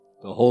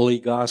The Holy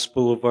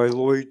Gospel of our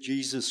Lord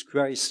Jesus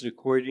Christ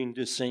according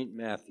to St.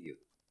 Matthew.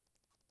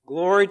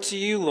 Glory to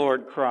you,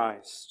 Lord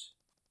Christ.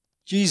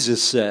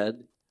 Jesus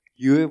said,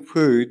 "You have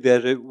heard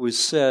that it was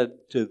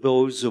said to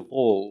those of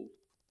old,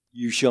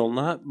 'You shall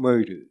not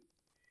murder,'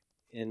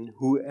 and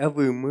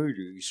whoever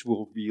murders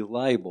will be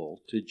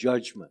liable to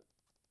judgment.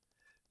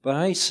 But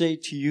I say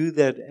to you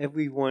that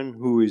everyone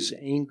who is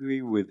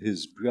angry with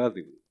his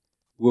brother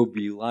will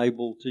be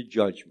liable to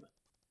judgment.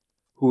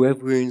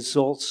 Whoever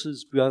insults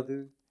his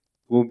brother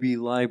will be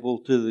liable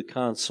to the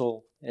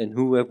council, and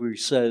whoever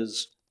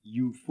says,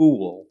 'You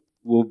fool,'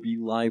 will be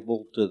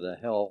liable to the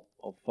hell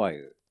of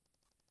fire.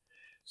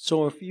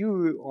 So if you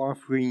are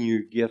offering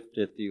your gift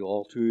at the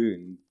altar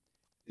and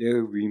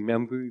there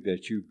remember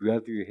that your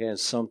brother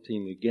has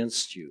something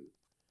against you,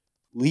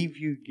 leave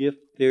your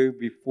gift there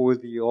before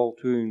the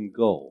altar and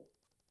go.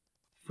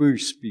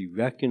 First be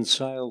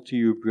reconciled to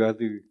your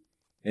brother,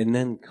 and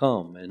then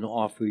come and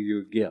offer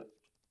your gift.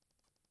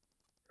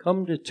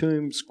 Come to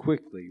terms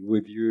quickly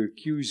with your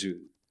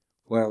accuser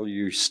while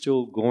you're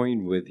still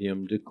going with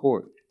him to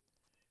court,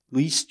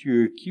 lest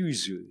your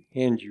accuser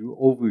hand you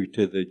over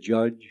to the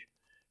judge,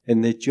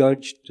 and the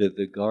judge to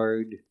the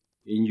guard,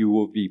 and you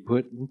will be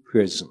put in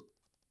prison.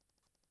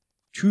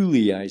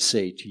 Truly I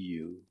say to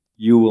you,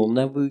 you will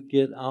never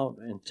get out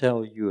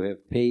until you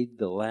have paid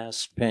the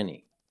last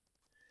penny.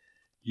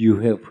 You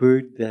have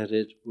heard that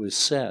it was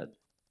said,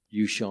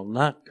 'You shall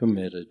not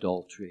commit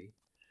adultery.'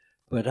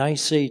 But I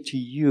say to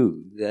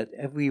you that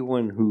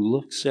everyone who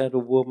looks at a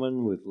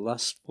woman with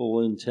lustful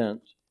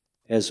intent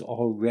has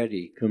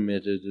already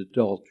committed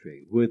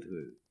adultery with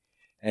her,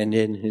 and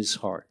in his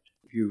heart.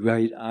 If your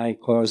right eye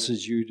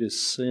causes you to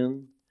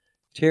sin,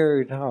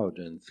 tear it out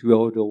and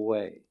throw it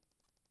away.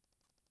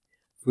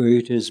 For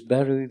it is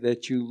better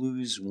that you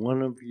lose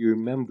one of your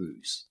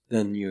members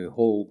than your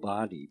whole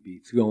body be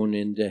thrown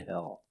into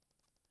hell.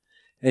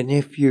 And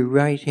if your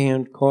right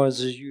hand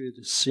causes you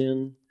to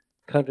sin,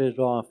 cut it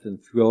off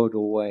and throw it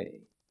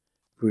away.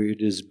 For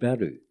it is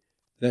better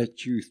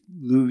that you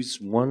lose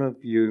one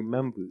of your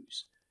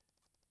members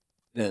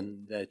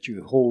than that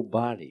your whole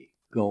body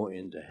go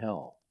into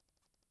hell.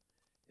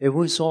 It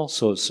was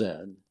also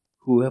said,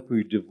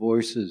 'Whoever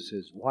divorces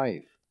his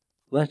wife,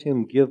 let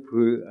him give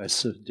her a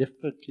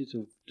certificate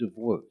of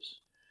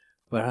divorce.'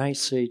 But I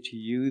say to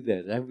you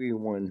that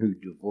everyone who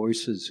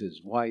divorces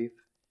his wife,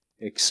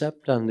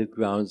 except on the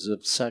grounds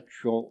of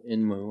sexual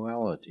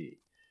immorality,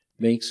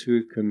 makes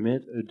her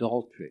commit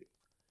adultery,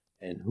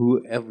 and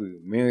whoever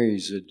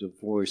marries a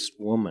divorced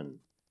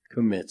woman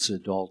commits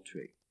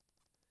adultery.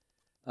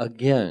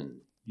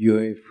 Again, you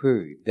have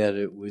heard that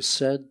it was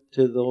said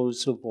to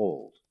those of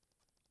old,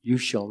 'You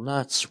shall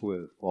not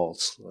swear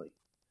falsely,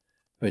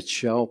 but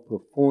shall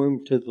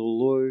perform to the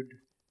Lord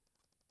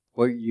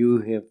what you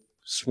have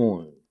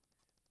sworn.'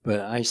 But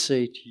I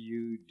say to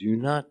you, do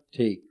not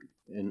take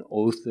an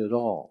oath at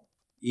all,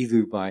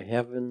 either by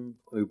heaven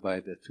or by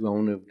the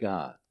throne of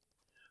God,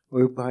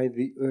 or by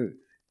the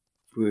earth,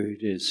 for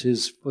it is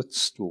his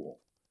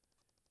footstool,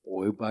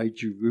 or by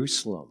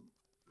Jerusalem,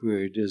 for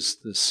it is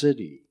the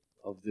city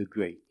of the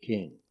great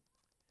King.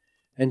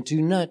 And do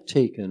not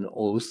take an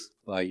oath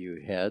by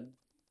your head,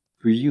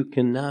 for you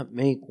cannot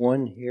make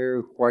one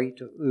hair white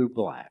or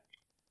black.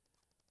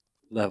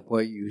 Let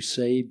what you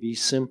say be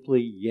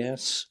simply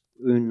yes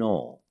or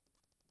no.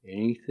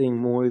 Anything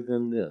more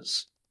than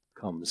this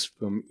comes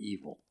from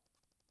evil."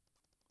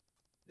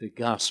 The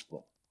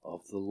Gospel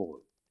of the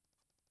Lord.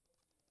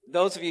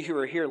 Those of you who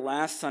were here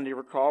last Sunday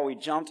recall we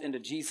jumped into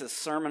Jesus'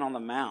 Sermon on the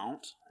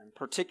Mount, in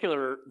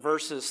particular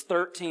verses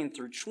 13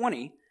 through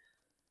 20,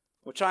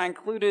 which I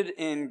included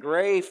in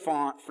gray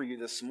font for you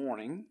this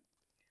morning.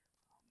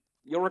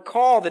 You'll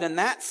recall that in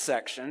that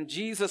section,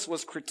 Jesus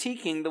was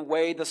critiquing the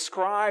way the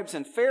scribes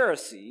and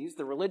Pharisees,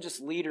 the religious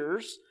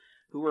leaders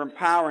who were in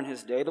power in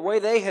his day, the way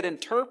they had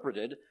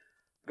interpreted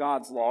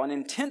God's law and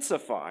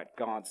intensified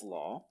God's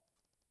law.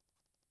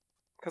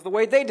 Because the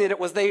way they did it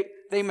was they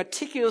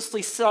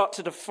meticulously sought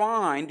to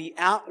define the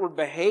outward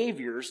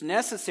behaviors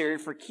necessary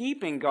for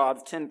keeping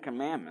God's 10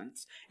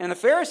 Commandments. In the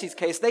Pharisees'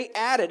 case, they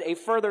added a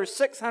further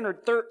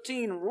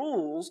 613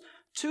 rules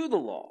to the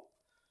law.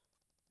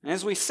 And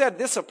as we said,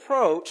 this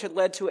approach had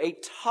led to a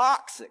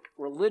toxic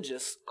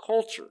religious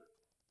culture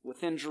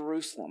within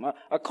Jerusalem,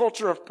 a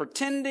culture of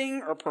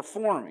pretending or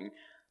performing.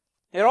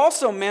 It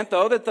also meant,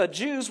 though, that the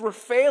Jews were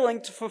failing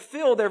to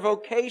fulfill their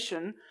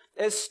vocation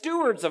as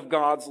stewards of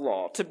God's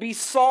law, to be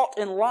salt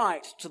and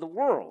light to the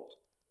world.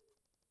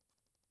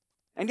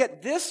 And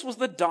yet this was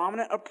the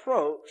dominant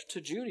approach to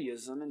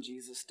Judaism in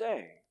Jesus'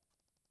 day.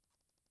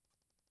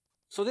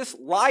 So this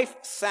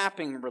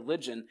life-sapping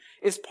religion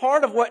is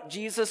part of what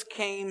Jesus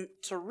came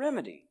to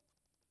remedy.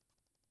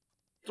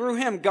 Through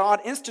him,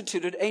 God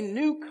instituted a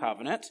new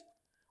covenant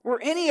where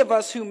any of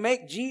us who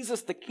make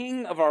Jesus the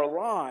King of our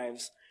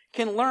lives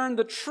can learn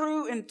the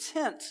true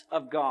intent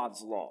of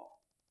God's law.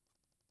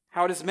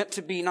 How it is meant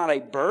to be not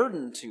a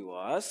burden to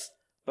us,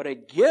 but a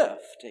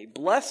gift, a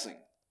blessing.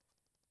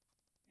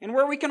 and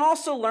where we can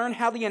also learn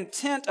how the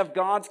intent of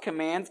God's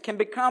commands can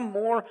become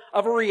more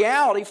of a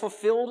reality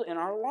fulfilled in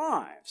our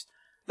lives.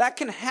 That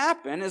can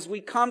happen as we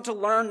come to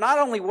learn not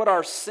only what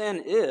our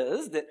sin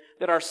is,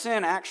 that our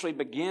sin actually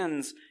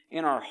begins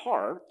in our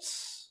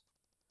hearts,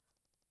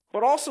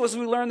 but also as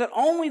we learn that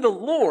only the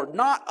Lord,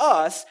 not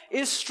us,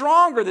 is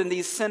stronger than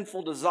these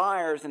sinful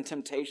desires and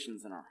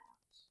temptations in our hearts.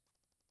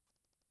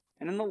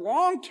 And in the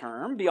long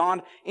term,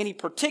 beyond any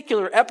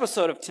particular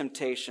episode of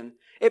temptation,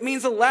 it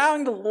means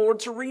allowing the Lord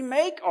to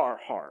remake our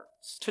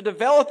hearts, to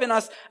develop in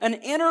us an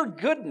inner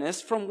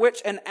goodness from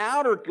which an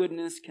outer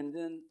goodness can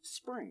then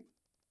spring.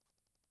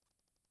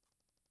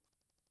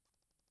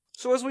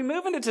 So as we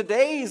move into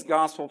today's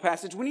gospel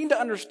passage, we need to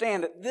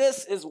understand that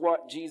this is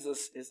what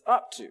Jesus is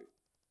up to.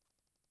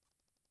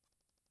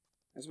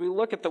 As we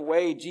look at the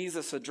way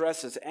Jesus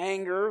addresses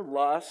anger,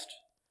 lust,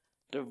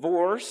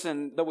 divorce,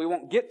 and though we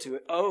won't get to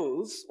it,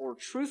 oaths or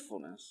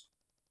truthfulness,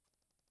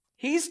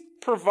 he's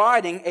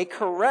providing a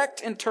correct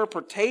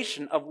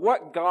interpretation of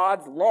what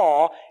God's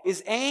law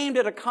is aimed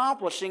at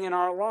accomplishing in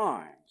our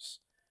lives,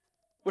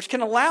 which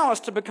can allow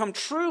us to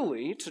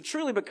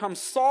truly become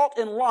salt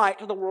and light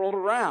to the world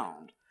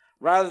around,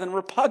 rather than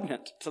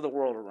repugnant to the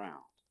world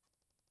around.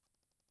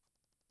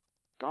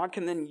 God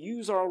can then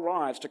use our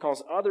lives to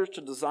cause others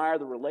to desire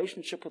the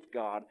relationship with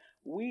God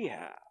we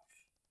have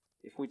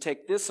if we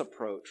take this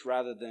approach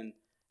rather than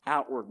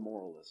outward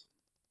moralism.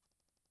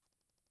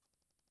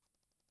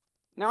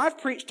 Now, I've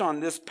preached on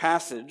this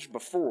passage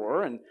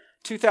before in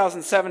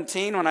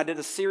 2017 when I did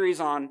a series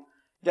on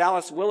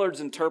Dallas Willard's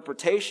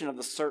interpretation of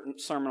the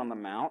Sermon on the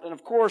Mount. And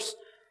of course,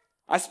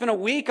 I spent a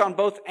week on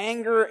both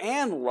anger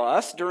and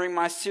lust during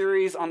my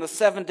series on the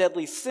 7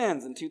 deadly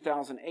sins in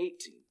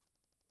 2018.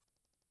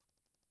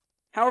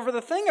 However,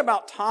 the thing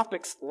about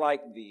topics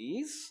like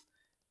these,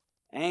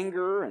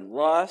 anger and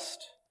lust,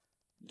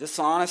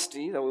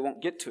 dishonesty, though we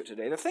won't get to it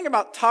today, the thing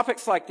about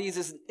topics like these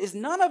is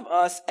none of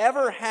us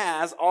ever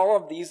has all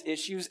of these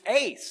issues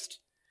aced.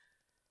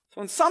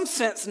 So in some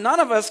sense, none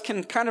of us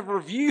can kind of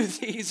review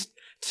these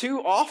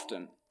too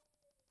often.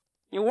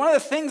 One of the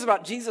things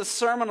about Jesus'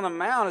 Sermon on the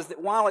Mount is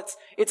that while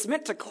it's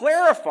meant to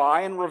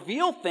clarify and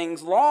reveal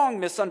things long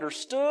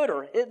misunderstood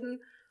or hidden,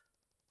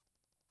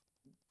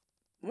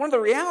 one of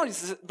the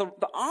realities is that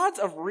the odds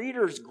of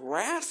readers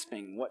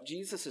grasping what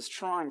Jesus is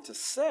trying to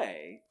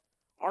say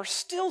are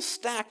still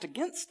stacked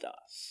against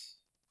us.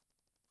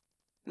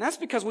 And that's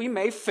because we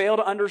may fail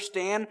to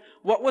understand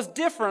what was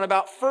different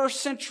about first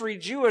century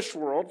Jewish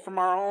world from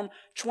our own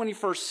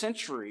 21st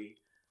century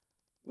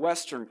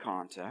Western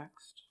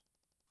context.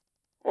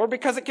 Or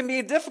because it can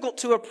be difficult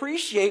to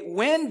appreciate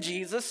when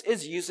Jesus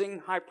is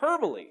using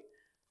hyperbole.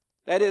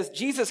 That is,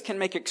 Jesus can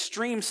make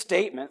extreme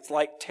statements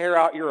like tear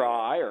out your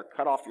eye or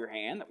cut off your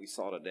hand that we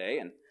saw today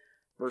in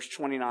verse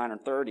 29 or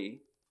 30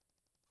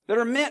 that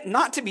are meant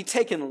not to be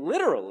taken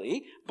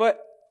literally,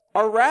 but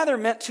are rather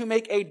meant to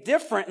make a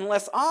different and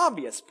less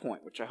obvious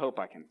point, which I hope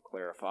I can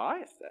clarify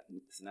if that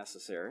is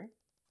necessary.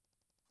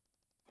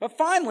 But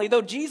finally,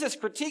 though Jesus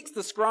critiques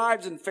the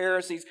scribes and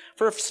Pharisees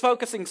for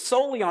focusing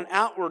solely on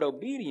outward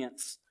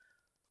obedience,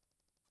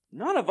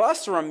 none of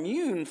us are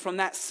immune from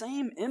that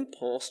same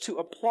impulse to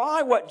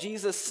apply what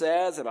Jesus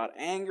says about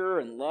anger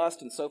and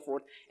lust and so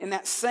forth in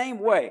that same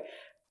way.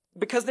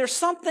 Because there's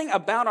something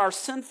about our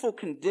sinful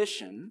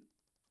condition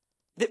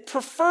that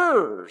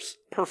prefers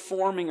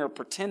performing or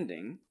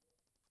pretending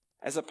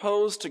as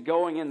opposed to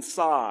going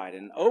inside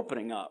and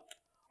opening up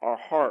our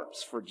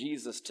hearts for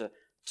Jesus to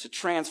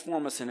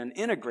transform us in an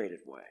integrated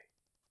way.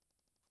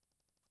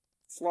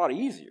 It's a lot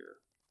easier,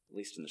 at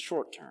least in the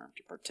short term,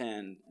 to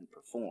pretend and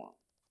perform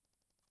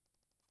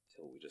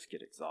until we just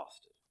get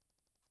exhausted.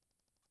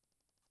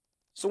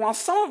 So while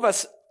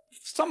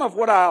some of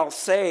what I'll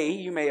say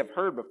you may have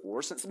heard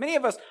before, since many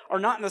of us are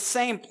not in the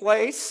same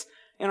place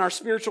in our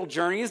spiritual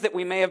journeys that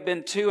we may have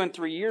been 2 and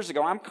 3 years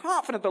ago, I'm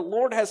confident the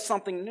Lord has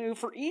something new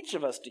for each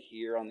of us to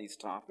hear on these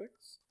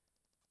topics.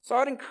 So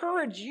I'd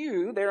encourage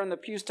you there in the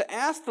pews to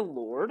ask the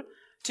Lord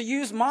to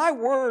use my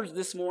words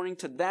this morning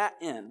to that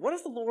end. What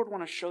does the Lord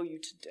want to show you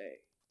today?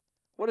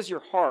 What is your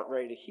heart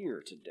ready to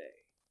hear today?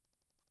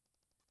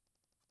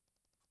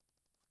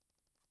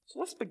 So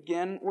let's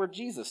begin where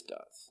Jesus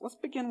does. Let's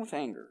begin with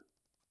anger.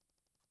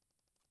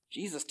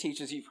 Jesus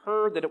teaches, you've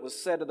heard that it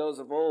was said to those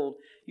of old,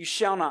 you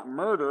shall not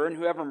murder, and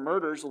whoever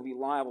murders will be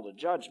liable to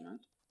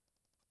judgment.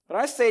 But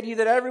I say to you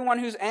that everyone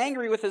who's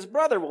angry with his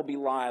brother will be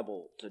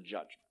liable to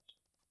judgment.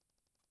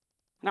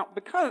 Now,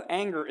 because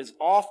anger is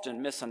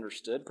often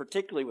misunderstood,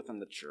 particularly within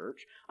the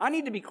church, I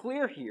need to be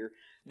clear here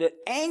that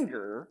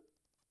anger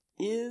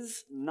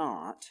is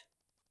not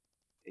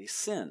a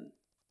sin.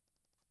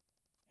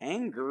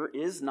 Anger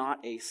is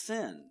not a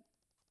sin.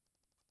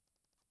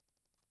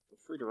 Feel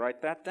free to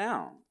write that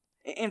down.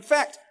 In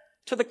fact,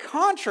 to the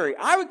contrary,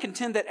 I would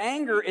contend that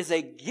anger is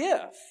a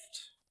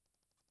gift.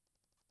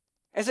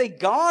 As a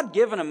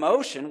God-given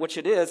emotion, which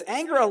it is,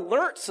 anger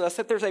alerts us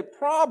that there's a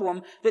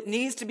problem that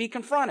needs to be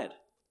confronted.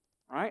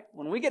 Right?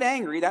 When we get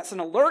angry, that's an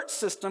alert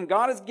system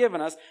God has given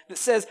us that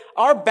says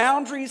our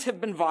boundaries have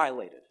been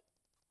violated.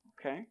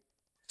 Okay?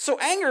 So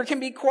anger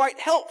can be quite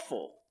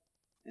helpful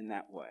in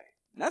that way,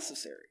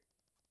 necessary.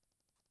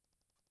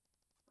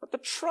 But the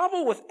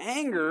trouble with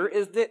anger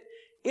is that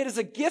it is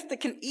a gift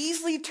that can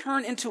easily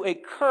turn into a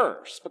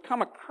curse,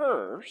 become a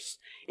curse,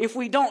 if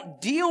we don't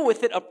deal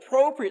with it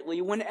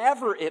appropriately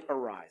whenever it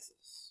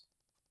arises.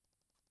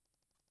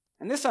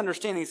 And this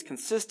understanding is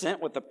consistent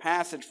with the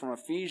passage from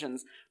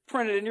Ephesians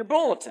printed in your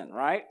bulletin,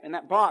 right? In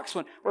that box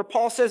where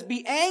Paul says,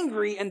 be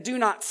angry and do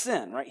not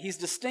sin, right? He's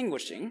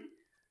distinguishing.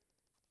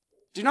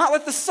 Do not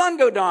let the sun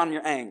go down in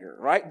your anger,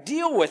 right?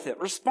 Deal with it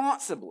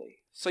responsibly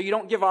so you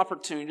don't give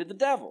opportunity to the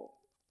devil.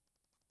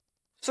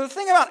 So the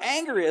thing about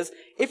anger is,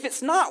 if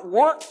it's not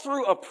worked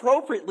through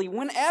appropriately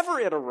whenever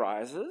it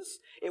arises,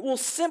 it will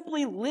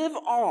simply live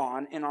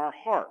on in our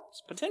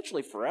hearts,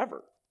 potentially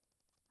forever.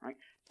 Right?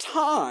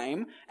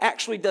 Time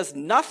actually does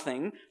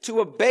nothing to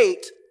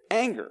abate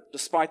anger,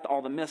 despite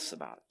all the myths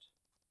about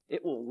it.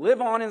 It will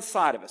live on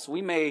inside of us.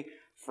 We may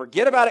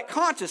forget about it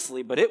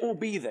consciously, but it will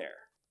be there.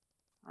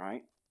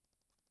 Right?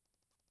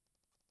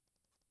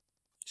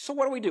 So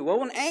what do?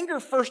 Well, when anger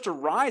first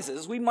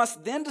arises, we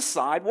must then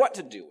decide what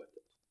to do with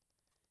it.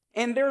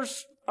 And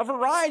there's a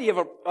variety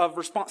of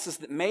responses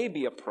that may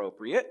be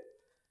appropriate.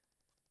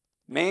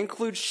 May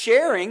include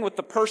sharing with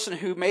the person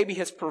who maybe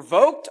has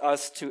provoked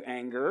us to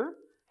anger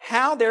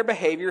how their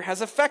behavior has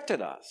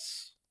affected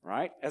us,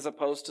 right? As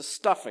opposed to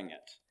stuffing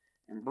it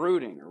and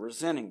brooding or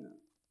resenting them,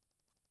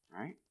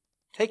 right?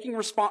 Taking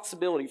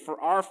responsibility for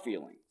our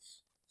feelings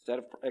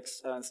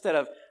instead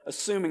of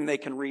assuming they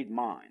can read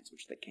minds,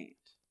 which they can't.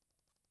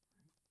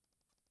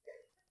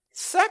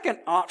 Second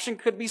option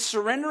could be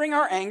surrendering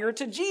our anger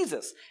to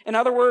Jesus. In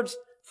other words,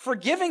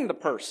 forgiving the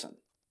person,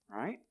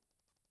 right?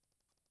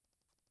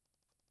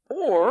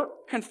 Or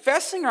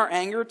confessing our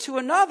anger to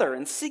another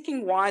and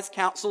seeking wise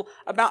counsel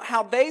about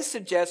how they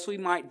suggest we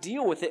might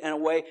deal with it in a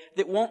way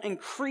that won't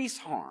increase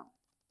harm,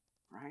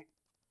 right?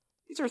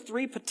 These are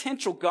three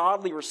potential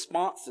godly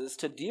responses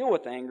to deal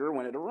with anger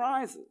when it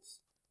arises.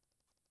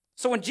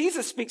 So when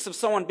Jesus speaks of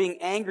someone being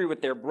angry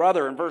with their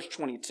brother in verse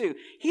 22,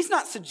 he's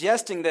not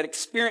suggesting that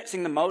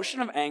experiencing the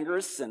emotion of anger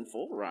is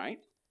sinful, right?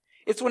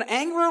 It's when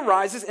anger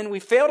arises and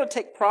we fail to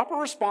take proper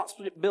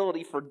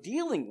responsibility for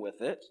dealing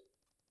with it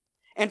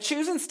and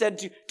choose instead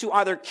to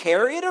either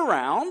carry it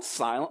around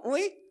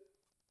silently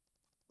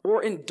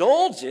or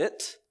indulge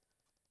it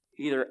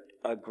either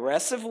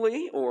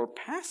aggressively or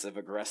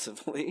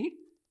passive-aggressively,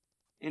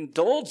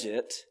 indulge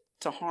it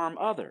to harm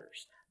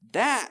others.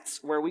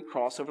 That's where we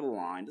cross over the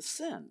line to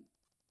sin.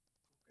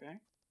 Okay?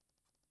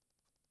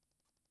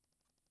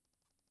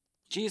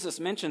 Jesus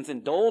mentions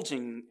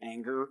indulging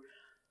anger.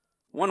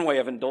 One way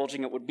of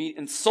indulging it would be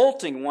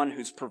insulting one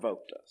who's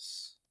provoked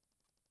us.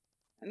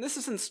 And this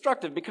is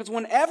instructive because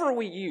whenever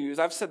we use,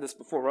 I've said this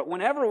before, but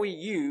whenever we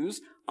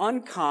use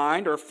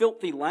unkind or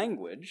filthy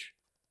language,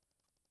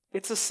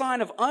 it's a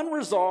sign of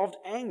unresolved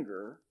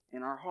anger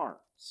in our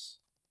hearts.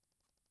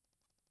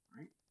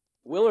 Right?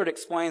 Willard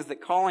explains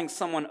that calling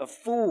someone a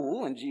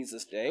fool in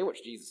Jesus' day,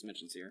 which Jesus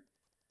mentions here,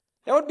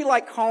 that would be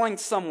like calling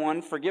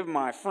someone, forgive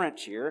my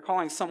French here,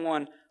 calling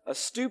someone a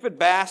stupid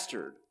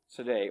bastard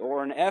today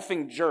or an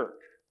effing jerk.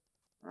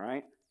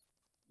 Right?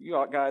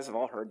 You guys have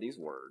all heard these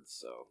words,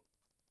 so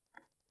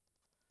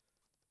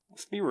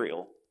let's be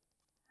real.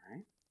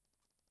 Right?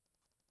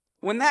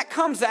 When that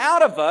comes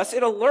out of us,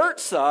 it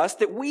alerts us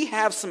that we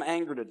have some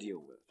anger to deal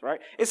with. Right?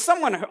 It's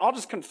someone, I'll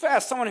just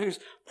confess, someone who's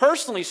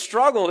personally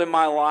struggled in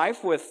my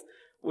life with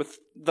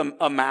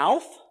a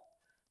mouth,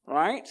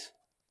 right?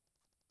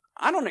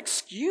 I don't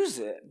excuse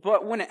it,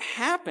 but when it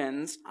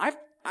happens,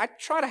 I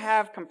try to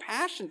have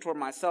compassion toward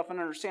myself and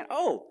understand,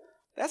 oh,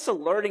 that's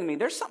alerting me.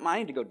 There's something I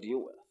need to go deal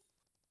with,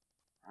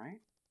 right?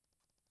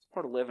 It's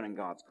part of living in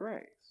God's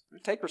grace. I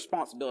take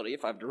responsibility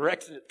if I've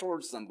directed it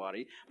towards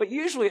somebody, but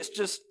usually it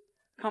just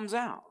comes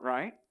out,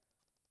 right?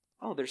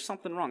 Oh, there's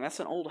something wrong.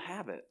 That's an old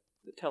habit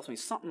that tells me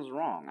something's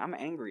wrong. I'm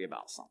angry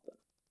about something.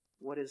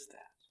 What is that?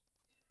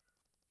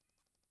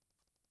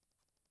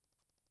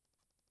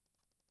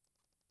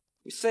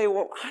 We say,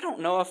 well, I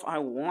don't know if I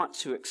want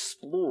to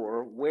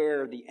explore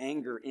where the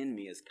anger in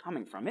me is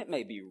coming from. It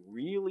may be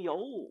really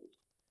old.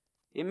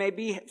 It may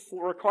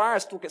require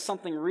us to look at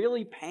something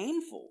really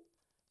painful.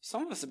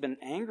 Some of us have been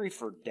angry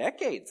for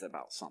decades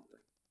about something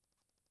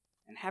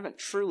and haven't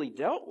truly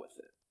dealt with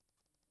it.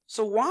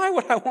 So why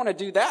would I want to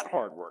do that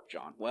hard work,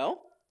 John?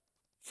 Well,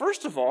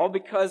 first of all,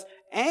 because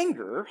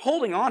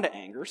holding on to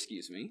anger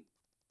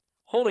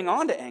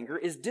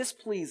is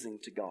displeasing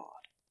to God.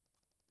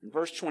 In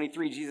verse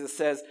 23, Jesus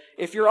says,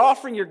 if you're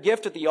offering your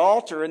gift at the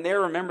altar and there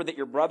remember that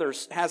your brother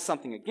has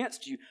something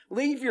against you,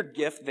 leave your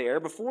gift there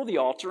before the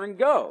altar and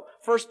go.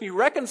 First be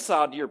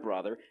reconciled to your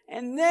brother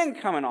and then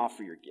come and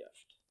offer your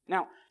gift.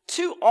 Now,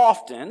 too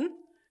often,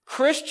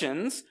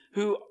 Christians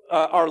who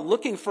are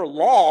looking for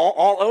law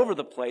all over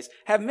the place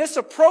have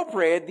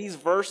misappropriated these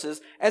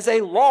verses as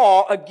a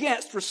law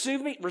against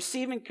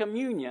receiving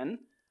communion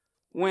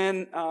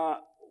when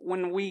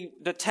we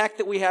detect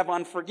that we have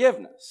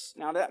unforgiveness.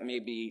 Now, that may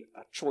be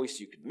a choice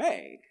you could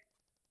make,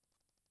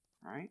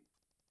 right?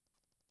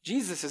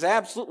 Jesus is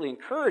absolutely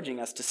encouraging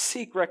us to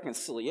seek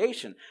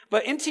reconciliation.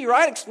 But N.T.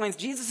 Wright explains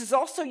Jesus is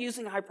also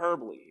using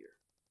hyperbole here.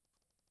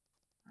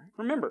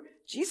 Remember,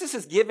 Jesus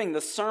is giving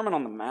the Sermon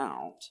on the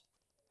Mount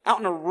out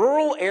in a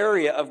rural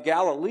area of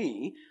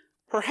Galilee,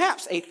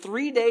 perhaps a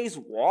 3 days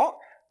walk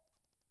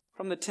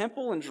from the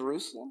temple in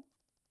Jerusalem.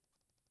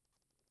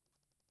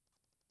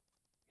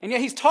 And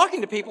yet he's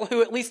talking to people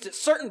who, at least at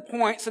certain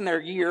points in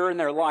their year, in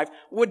their life,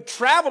 would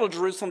travel to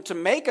Jerusalem to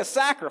make a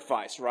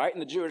sacrifice, right,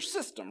 in the Jewish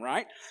system,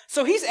 right?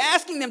 So he's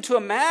asking them to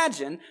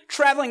imagine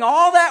traveling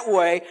all that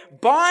way,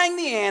 buying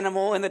the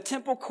animal in the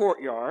temple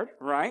courtyard,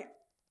 right?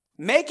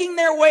 Making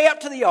their way up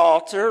to the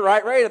altar,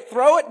 right, ready to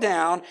throw it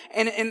down,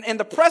 and in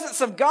the presence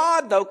of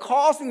God, though,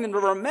 causing them to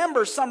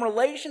remember some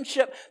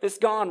relationship that's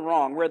gone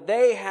wrong, where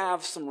they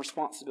have some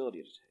responsibility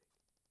to take.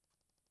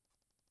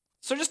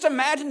 So just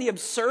imagine the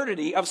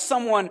absurdity of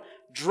someone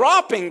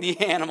dropping the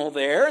animal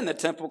there in the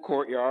temple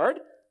courtyard,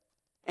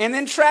 and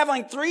then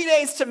traveling 3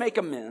 days to make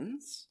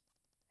amends,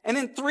 and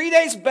then 3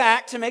 days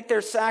back to make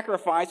their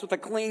sacrifice with a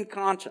clean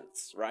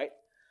conscience, right?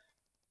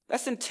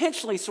 That's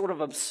intentionally sort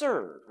of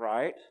absurd,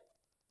 right?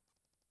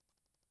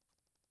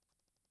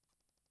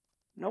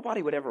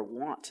 Nobody would ever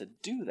want to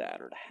do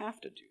that or to have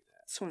to do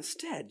that. So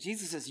instead,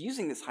 Jesus is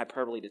using this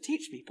hyperbole to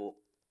teach people,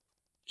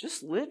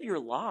 just live your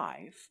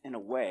life in a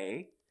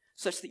way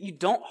such that you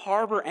don't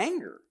harbor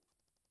anger,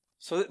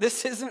 so that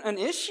this isn't an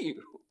issue,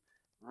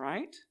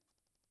 right?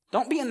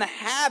 Don't be in the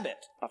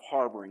habit of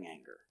harboring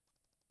anger.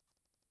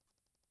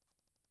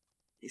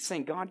 He's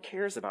saying God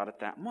cares about it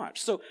that much.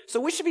 So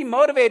we should be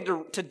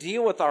motivated to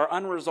deal with our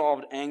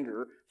unresolved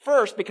anger,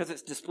 first, because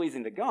it's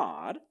displeasing to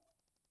God,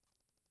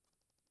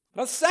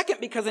 but second,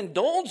 because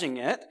indulging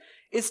it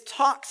is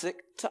toxic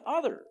to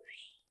others.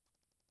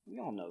 We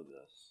all know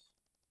this.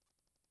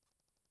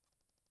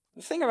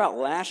 The thing about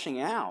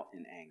lashing out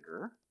in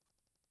anger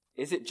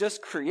is it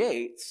just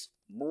creates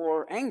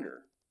more anger.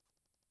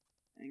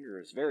 Anger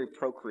is very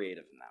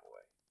procreative in that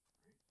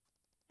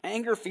way.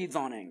 Anger feeds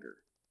on anger,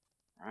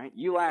 right?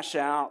 You lash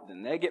out,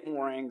 then they get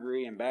more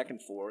angry, and back and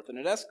forth, and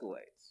it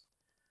escalates.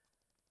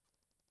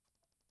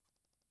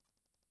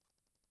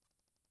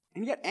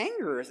 And yet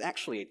anger is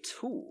actually a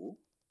tool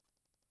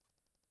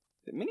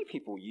that many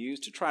people use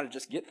to try to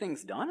just get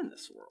things done in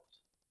this world,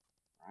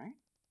 right?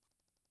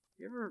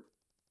 You ever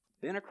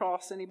been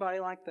across anybody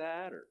like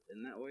that or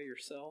been that way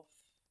yourself?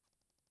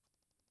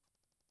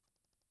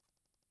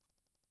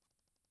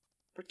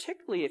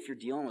 Particularly if you're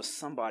dealing with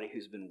somebody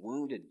who's been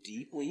wounded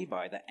deeply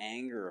by the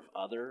anger of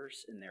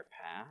others in their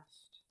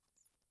past,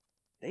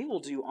 they will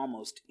do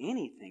almost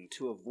anything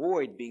to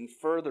avoid being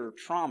further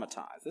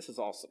traumatized. This is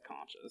all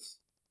subconscious,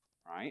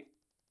 right?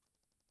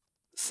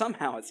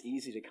 Somehow it's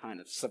easy to kind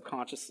of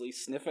subconsciously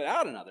sniff it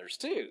out in others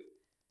too,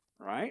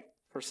 right?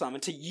 For some,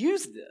 and to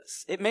use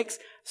this. It makes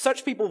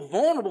such people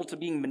vulnerable to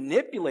being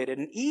manipulated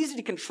and easy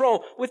to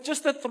control with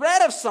just the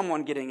threat of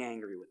someone getting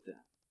angry with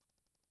them,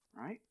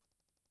 right?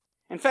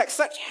 In fact,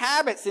 such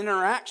habits and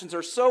interactions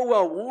are so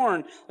well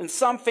worn in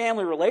some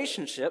family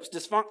relationships,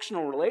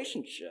 dysfunctional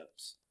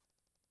relationships.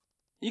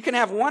 You can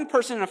have one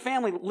person in a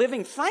family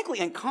living, frankly,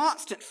 in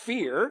constant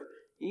fear,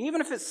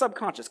 even if it's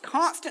subconscious,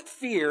 constant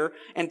fear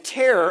and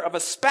terror of a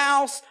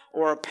spouse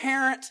or a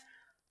parent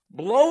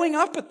blowing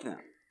up at them.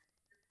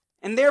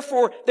 And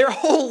therefore, their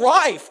whole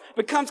life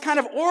becomes kind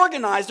of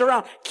organized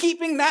around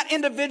keeping that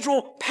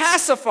individual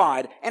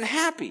pacified and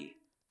happy.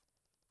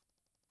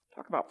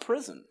 Talk about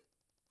prison.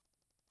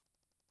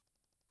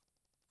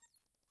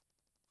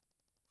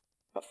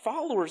 But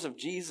followers of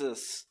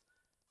Jesus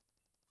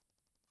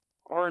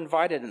are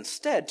invited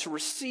instead to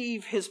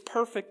receive his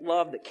perfect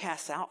love that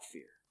casts out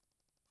fear.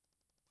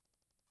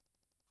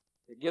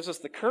 It gives us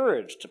the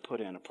courage to put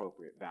in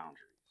appropriate boundaries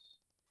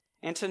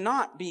and to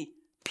not be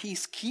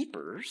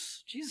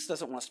peacekeepers. Jesus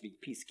doesn't want us to be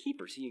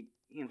peacekeepers. He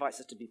invites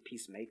us to be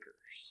peacemakers.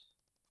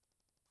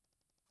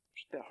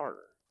 It's a bit harder.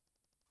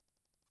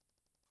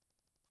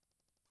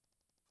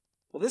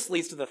 Well, this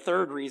leads to the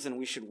third reason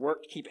we should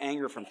work to keep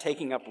anger from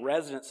taking up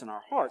residence in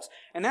our hearts,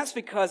 and that's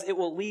because it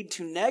will lead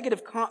to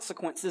negative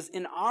consequences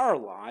in our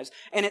lives,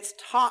 and it's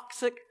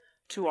toxic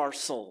to our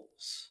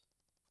souls.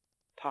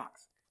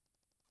 Toxic.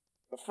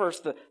 But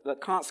first, the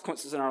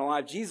consequences in our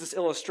life. Jesus'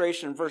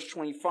 illustration in verse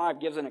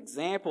 25 gives an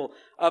example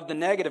of the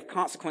negative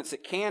consequence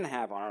it can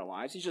have on our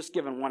lives. He's just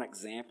given one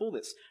example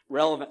that's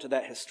relevant to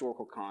that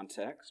historical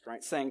context,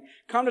 right? Saying,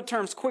 come to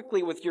terms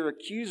quickly with your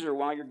accuser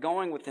while you're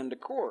going with him to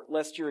court,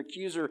 lest your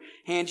accuser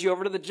hands you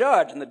over to the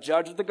judge and the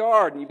judge of the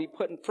guard and you be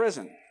put in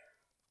prison.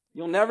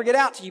 You'll never get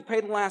out till you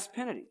pay the last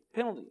penalty.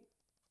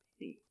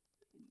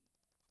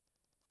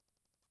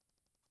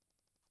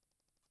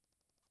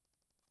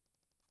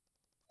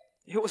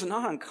 It was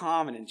not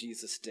uncommon in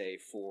Jesus' day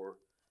for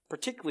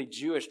particularly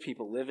Jewish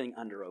people living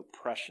under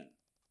oppression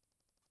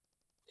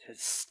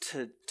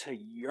to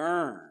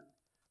yearn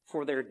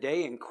for their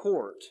day in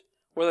court,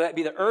 whether that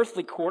be the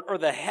earthly court or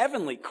the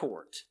heavenly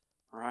court,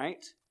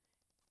 right?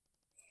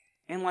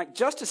 And like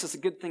justice is a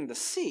good thing to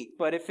seek,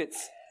 but if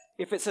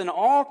it's an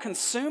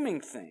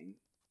all-consuming thing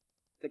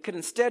that could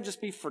instead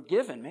just be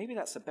forgiven, maybe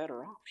that's a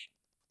better option.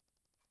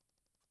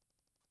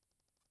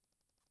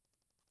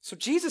 So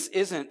Jesus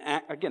isn't,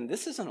 again,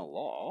 this isn't a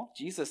law.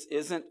 Jesus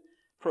isn't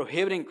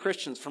prohibiting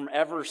Christians from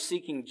ever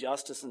seeking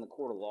justice in the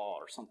court of law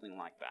or something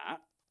like that,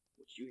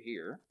 which you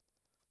hear,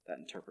 that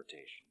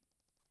interpretation.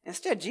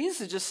 Instead,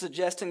 Jesus is just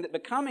suggesting that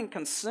becoming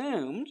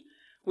consumed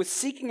with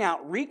seeking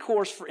out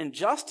recourse for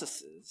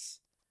injustices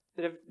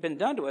that have been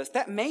done to us,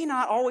 that may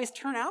not always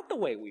turn out the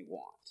way we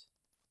want.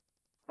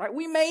 Right?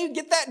 We may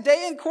get that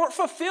day in court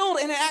fulfilled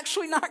and it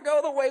actually not go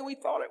the way we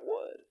thought it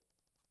would.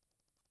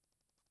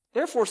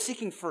 Therefore,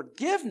 seeking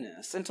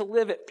forgiveness and to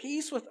live at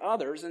peace with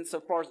others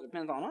insofar as it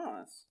depends on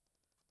us,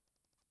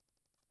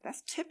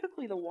 that's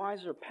typically the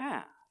wiser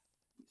path.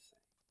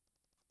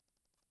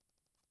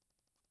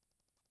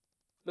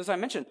 But as I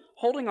mentioned,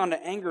 holding on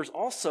to anger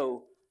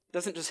also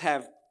doesn't just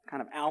have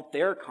kind of out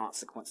there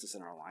consequences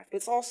in our life.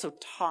 It's also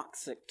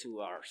toxic to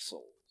our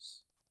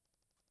souls.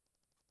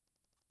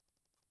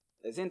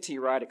 As N.T.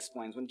 Wright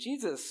explains, when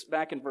Jesus,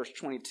 back in verse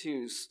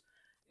 22,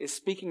 is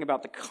speaking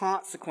about the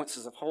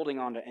consequences of holding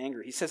on to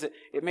anger, he says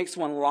it makes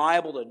one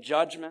liable to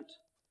judgment.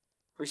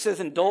 Or he says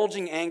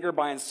indulging anger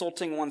by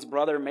insulting one's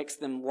brother makes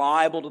them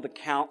liable to the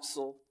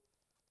council.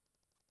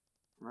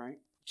 Right?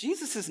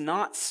 Jesus is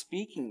not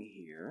speaking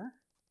here,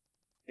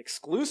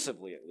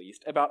 exclusively at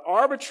least, about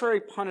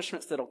arbitrary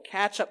punishments that'll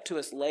catch up to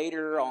us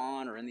later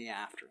on or in the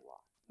afterlife.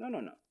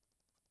 No.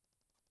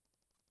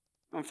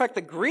 In fact,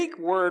 the Greek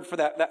word for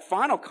that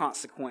final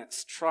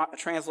consequence,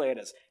 translated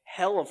as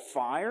hell of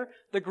fire,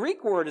 the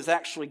Greek word is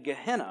actually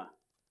Gehenna,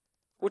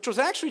 which was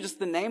actually just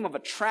the name of a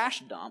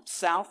trash dump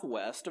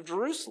southwest of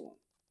Jerusalem,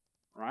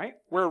 right?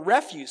 Where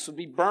refuse would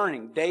be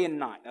burning day and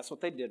night. That's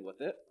what they did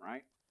with it,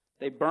 right?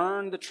 They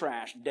burned the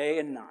trash day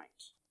and night.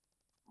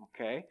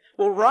 Okay?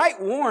 Well,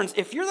 Wright warns,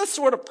 if you're the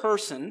sort of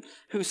person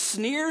who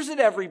sneers at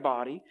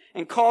everybody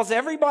and calls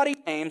everybody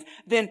names,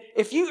 then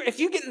if you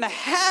get in the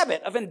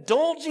habit of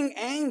indulging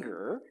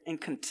anger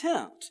and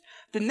contempt,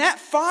 then that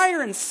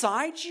fire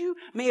inside you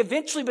may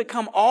eventually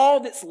become all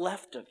that's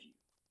left of you.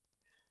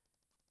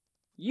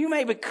 You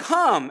may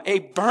become a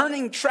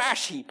burning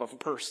trash heap of a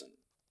person.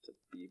 To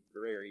be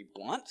very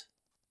blunt.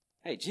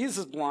 Hey, Jesus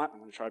is blunt. I'm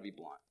going to try to be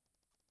blunt.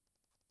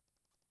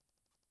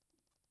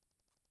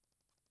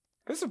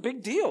 It's a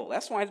big deal.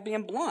 That's why it's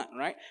being blunt,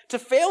 right? To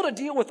fail to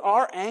deal with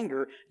our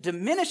anger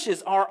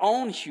diminishes our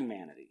own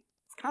humanity.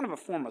 It's kind of a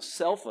form of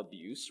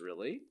self-abuse,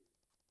 really.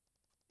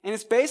 And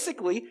it's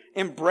basically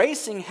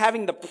embracing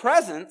having the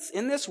presence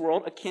in this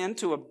world akin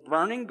to a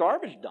burning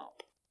garbage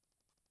dump.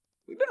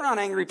 We've been around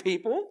angry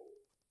people.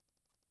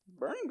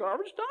 Burning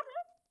garbage dump?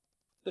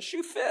 The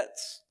shoe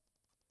fits.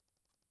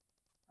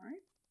 Right?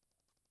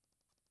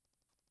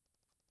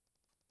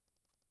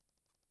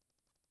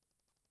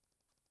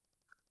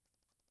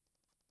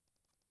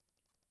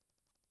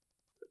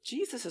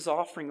 Jesus is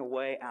offering a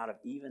way out of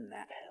even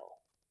that hell.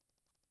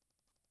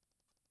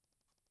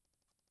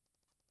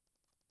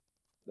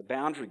 The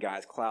boundary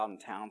guys, Cloud and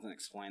Townsend,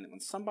 explain that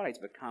when somebody's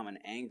become an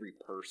angry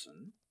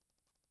person,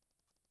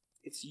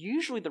 it's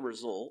usually the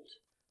result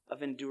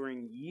of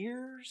enduring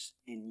years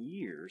and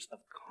years of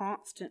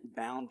constant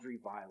boundary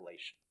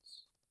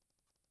violations.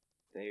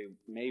 They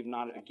may have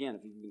not, again,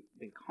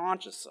 been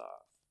conscious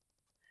of.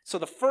 So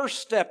the first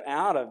step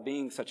out of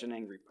being such an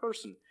angry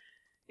person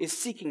is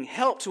seeking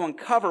help to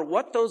uncover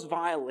what those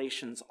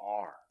violations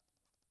are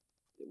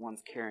that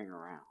one's carrying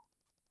around,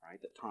 right?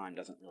 That time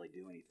doesn't really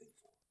do anything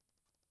for.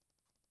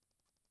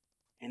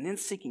 And then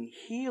seeking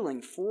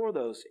healing for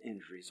those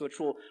injuries, which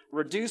will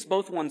reduce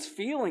both one's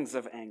feelings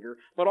of anger,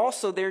 but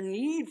also their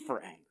need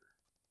for anger,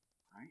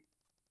 right?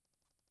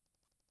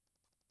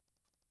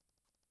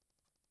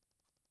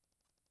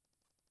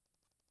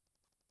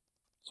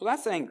 So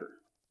that's anger.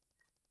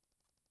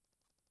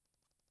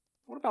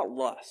 What about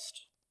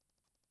lust?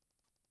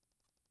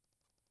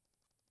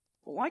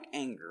 Well, like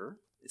anger,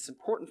 it's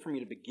important for me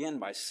to begin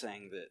by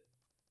saying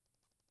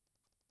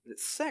that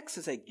sex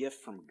is a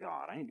gift from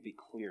God. I need to be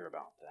clear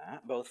about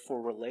that, both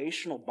for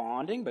relational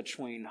bonding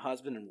between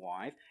husband and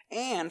wife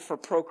and for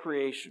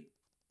procreation,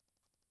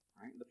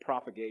 right? The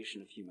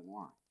propagation of human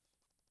life.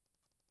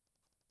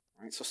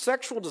 Right? So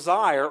sexual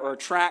desire or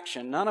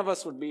attraction, none of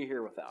us would be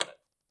here without it.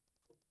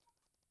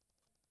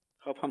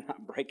 Hope I'm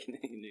not breaking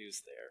any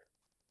news there.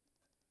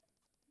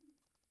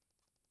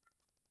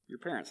 Your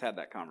parents had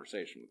that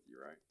conversation with you,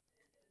 right?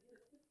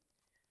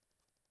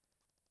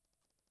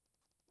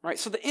 Right,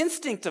 so the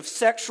instinct of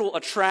sexual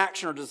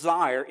attraction or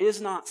desire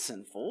is not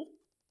sinful,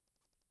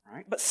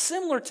 right? But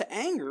similar to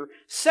anger,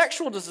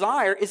 sexual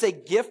desire is a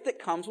gift that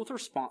comes with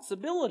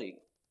responsibility,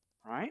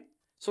 right?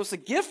 So it's a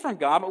gift from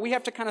God, but we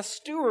have to kind of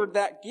steward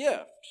that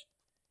gift.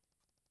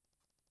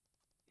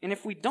 And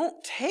if we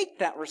don't take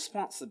that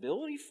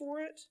responsibility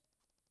for it,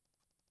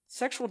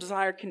 sexual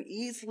desire can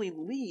easily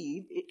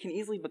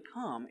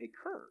become a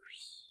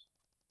curse,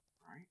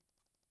 right?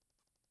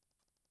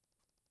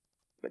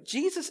 But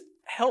Jesus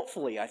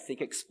helpfully, I think,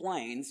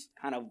 explains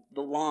kind of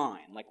the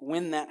line, like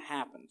when that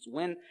happens,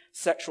 when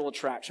sexual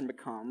attraction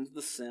becomes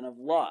the sin of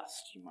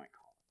lust, you might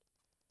call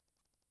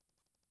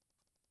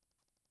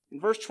In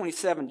verse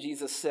 27,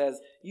 Jesus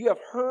says, "You have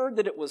heard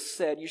that it was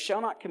said, 'You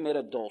shall not commit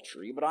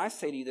adultery,' but I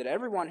say to you that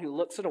everyone who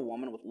looks at a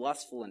woman with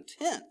lustful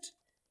intent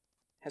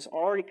has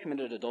already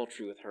committed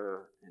adultery with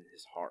her in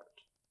his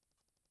heart."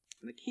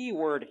 And the key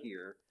word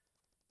here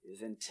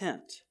is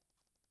intent.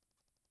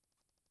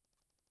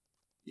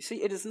 You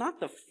see, it is not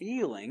the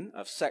feeling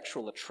of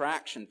sexual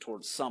attraction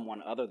towards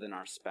someone other than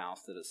our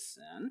spouse that is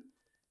sin.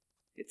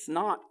 It's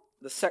not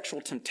the sexual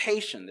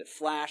temptation that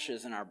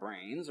flashes in our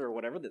brains or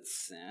whatever that's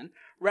sin.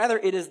 Rather,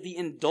 it is the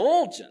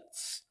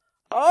indulgence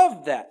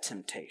of that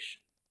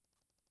temptation.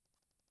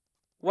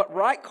 What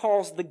Wright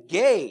calls the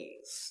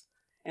gaze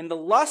and the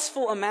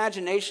lustful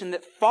imagination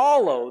that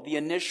follow the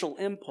initial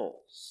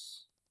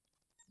impulse.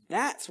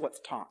 That's what's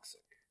toxic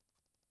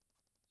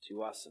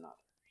to us and others.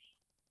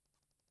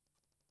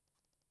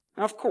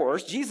 Now, of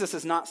course, Jesus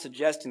is not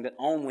suggesting that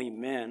only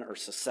men are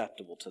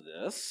susceptible to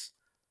this.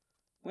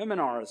 Women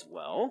are as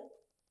well.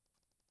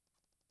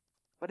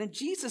 But in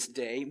Jesus'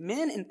 day,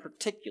 men in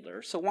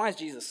particular, so why does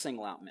Jesus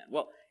single out men?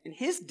 Well, in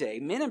his day,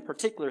 men in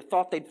particular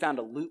thought they'd found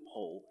a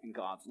loophole in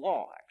God's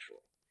law,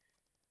 actually.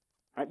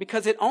 Right?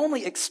 Because it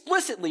only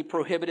explicitly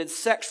prohibited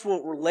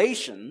sexual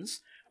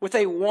relations with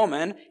a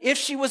woman if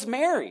she was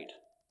married.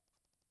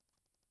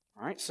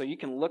 All right, so you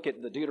can look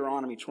at the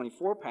Deuteronomy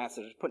 24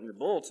 passage put in your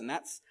bulletin.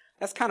 That's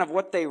kind of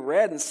what they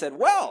read and said,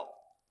 well,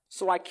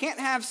 so I can't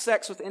have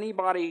sex with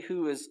anybody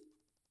who is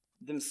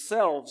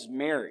themselves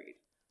married.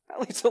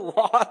 That leaves a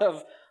lot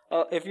of,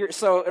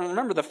 and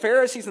remember, the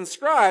Pharisees and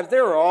scribes,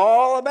 they were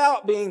all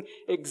about being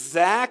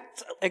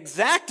exact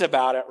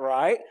about it,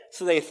 right?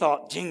 So they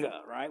thought,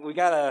 jinga, right? We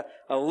got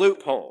a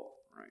loophole,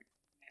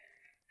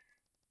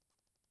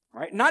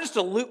 right? Not just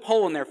a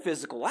loophole in their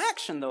physical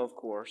action, though, of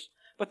course,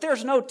 but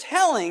there's no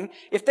telling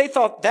if they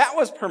thought that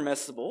was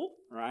permissible,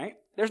 right?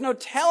 There's no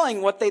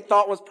telling what they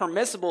thought was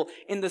permissible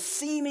in the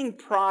seeming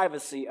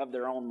privacy of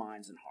their own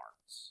minds and hearts.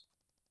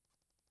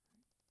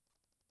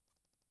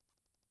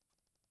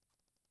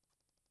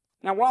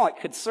 Now, while it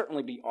could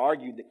certainly be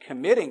argued that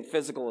committing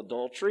physical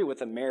adultery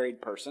with a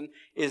married person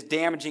is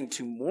damaging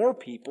to more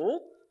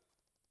people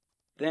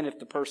than if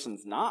the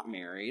person's not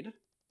married,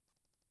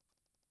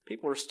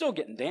 people are still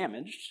getting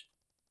damaged.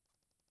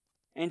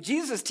 And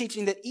Jesus is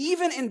teaching that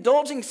even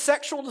indulging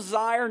sexual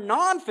desire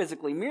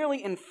non-physically,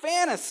 merely in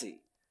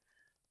fantasy,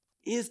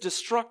 is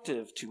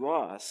destructive to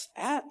us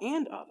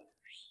and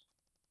others.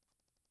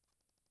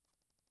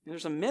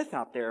 There's a myth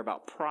out there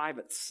about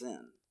private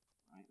sin.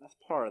 Right? That's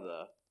part of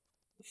the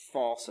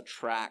false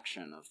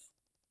attraction of,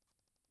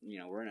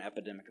 we're in an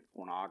epidemic of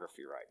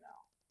pornography right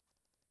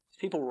now.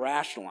 People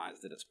rationalize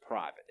that it's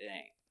private. It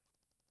ain't.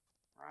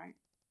 Right?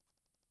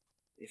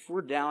 If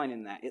we're dallying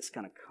in that, it's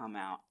going to come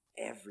out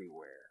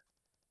everywhere.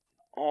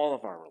 All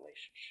of our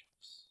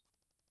relationships.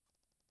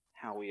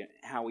 How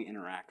we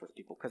interact with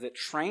people. Because it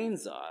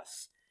trains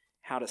us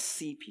how to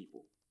see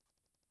people.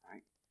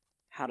 Right?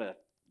 How to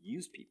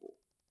use people.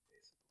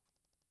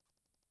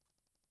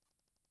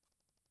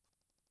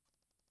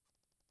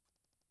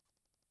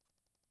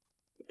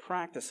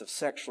 Practice of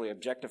sexually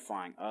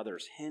objectifying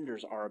others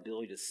hinders our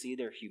ability to see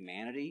their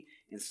humanity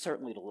and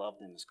certainly to love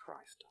them as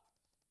Christ does.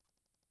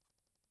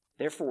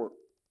 Therefore,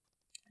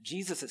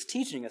 Jesus is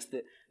teaching us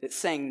that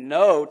saying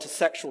no to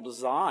sexual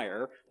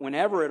desire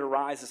whenever it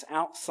arises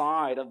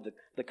outside of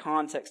the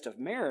context of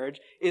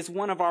marriage is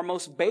one of our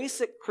most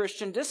basic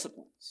Christian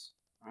disciplines,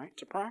 right,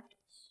 to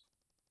practice.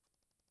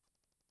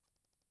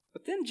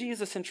 But then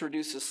Jesus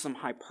introduces some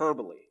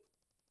hyperbole,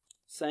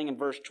 saying in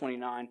verse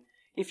 29,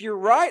 "If your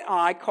right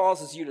eye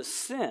causes you to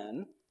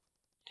sin,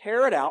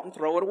 tear it out and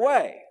throw it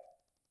away.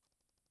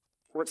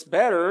 For it's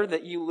better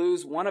that you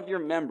lose one of your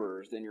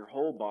members than your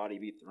whole body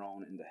be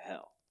thrown into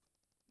hell."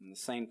 And the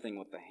same thing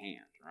with the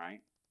hand, right?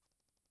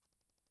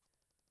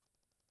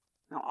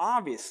 Now,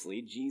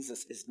 obviously,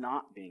 Jesus is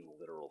not being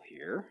literal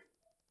here.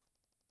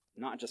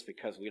 Not just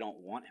because we don't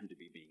want him to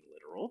be being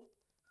literal.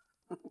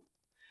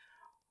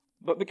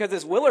 But because,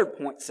 as Willard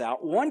points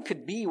out, one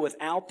could be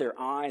without their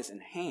eyes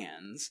and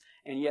hands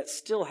and yet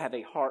still have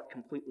a heart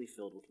completely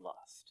filled with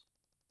lust.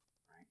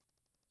 Right?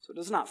 So it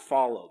does not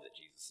follow that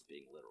Jesus is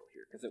being literal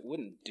here, because it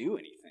wouldn't do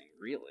anything,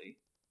 really.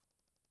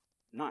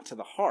 Not to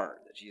the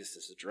heart that Jesus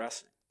is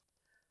addressing.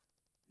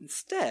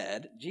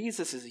 Instead,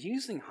 Jesus is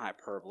using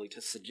hyperbole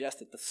to suggest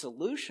that the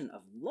solution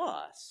of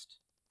lust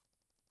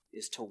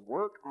is to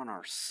work on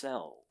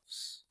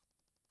ourselves.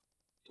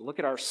 To look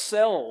at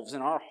ourselves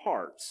and our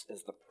hearts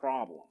as the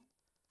problem.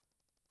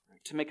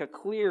 To make a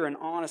clear and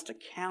honest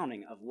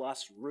accounting of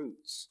lust's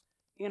roots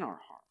in our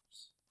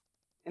hearts.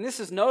 And this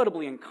is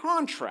notably in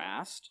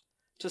contrast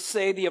to,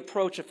 say, the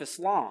approach of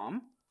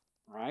Islam,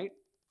 right?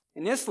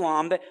 In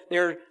Islam,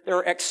 there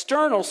are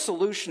external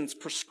solutions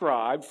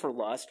prescribed for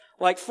lust,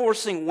 like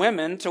forcing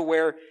women to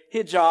wear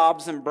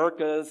hijabs and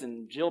burqas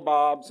and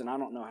jilbabs, and I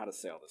don't know how to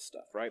say all this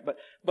stuff, right?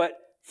 But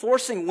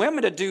forcing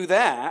women to do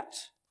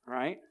that,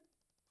 right?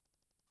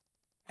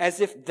 As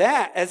if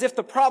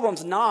the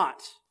problem's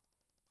not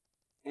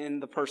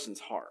in the person's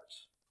heart.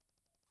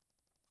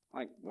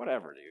 Like,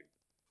 whatever, dude.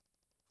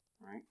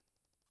 Right?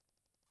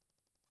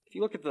 If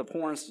you look at the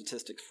porn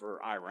statistics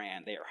for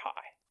Iran, they are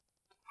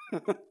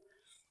high.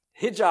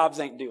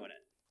 Hijabs ain't doing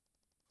it.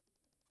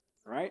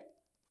 Right?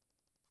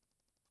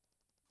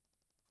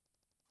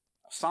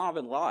 Osama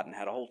bin Laden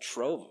had a whole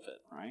trove of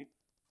it, right?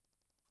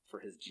 For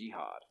his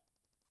jihad.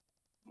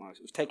 Well,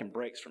 he was taking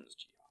breaks from his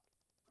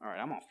jihad. All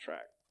right, I'm off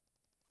track.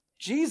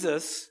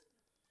 Jesus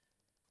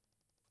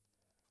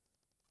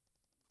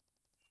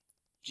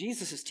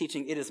is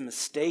teaching it is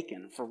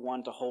mistaken for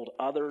one to hold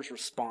others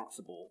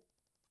responsible.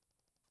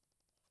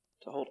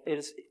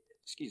 It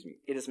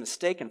is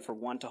mistaken for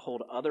one to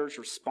hold others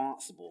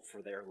responsible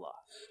for their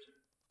lust.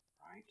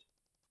 Right?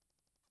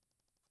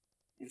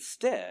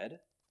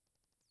 Instead,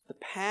 the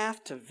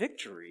path to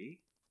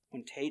victory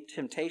when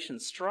temptation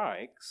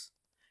strikes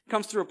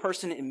comes through a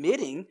person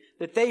admitting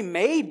that they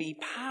may be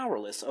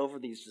powerless over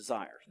these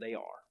desires. They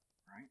are,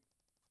 right?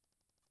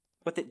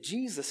 But that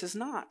Jesus is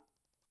not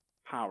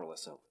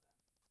powerless over them.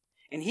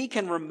 And he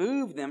can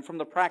remove them from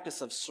the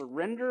practice of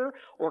surrender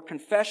or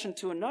confession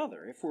to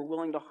another if we're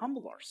willing to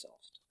humble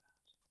ourselves to that.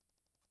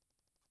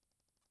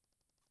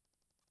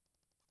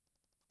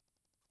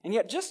 And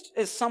yet, just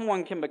as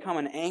someone can become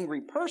an angry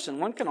person,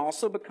 one can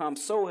also become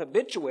so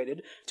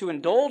habituated to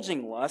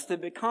indulging lust that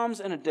it becomes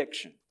an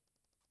addiction.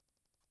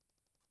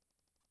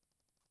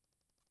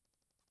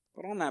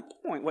 But on that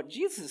point, what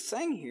Jesus is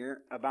saying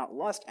here about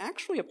lust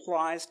actually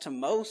applies to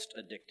most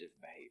addictive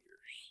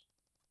behaviors.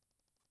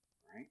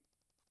 Right?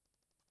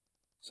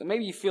 So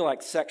maybe you feel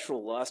like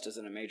sexual lust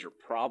isn't a major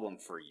problem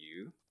for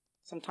you.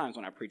 Sometimes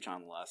when I preach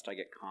on lust, I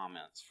get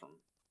comments from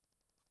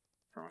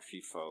a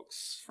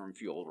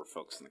few older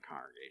folks in the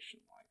congregation,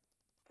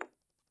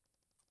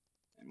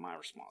 and my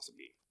response would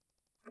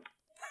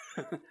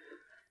be,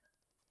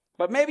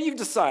 but maybe you've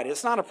decided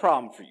it's not a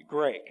problem for you.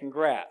 Great,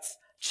 congrats.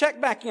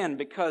 Check back in,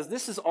 because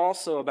this is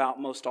also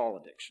about most all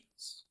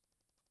addictions,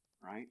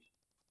 right?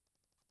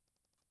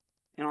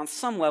 And on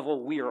some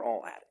level, we are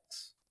all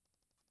addicts.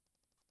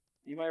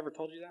 Anybody ever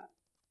told you that?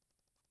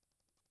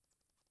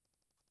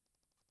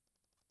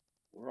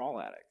 We're all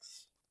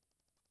addicts.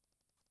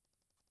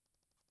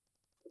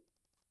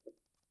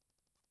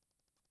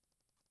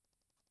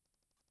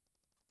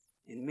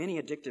 In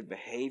many addictive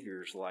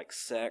behaviors like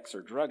sex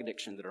or drug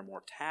addiction that are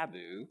more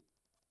taboo,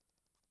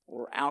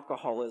 or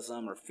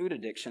alcoholism or food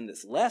addiction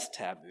that's less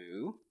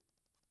taboo,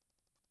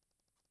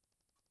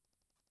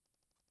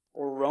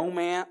 or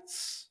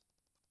romance,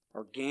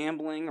 or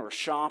gambling, or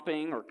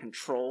shopping, or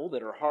control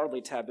that are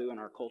hardly taboo in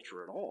our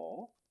culture at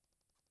all,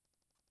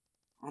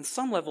 on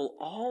some level,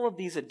 all of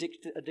these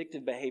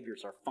addictive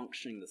behaviors are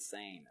functioning the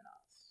same in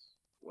us,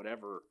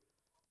 whatever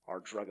our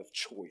drug of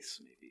choice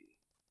may be.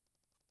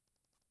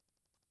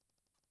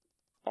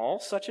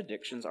 All such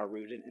addictions are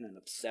rooted in an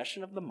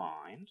obsession of the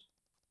mind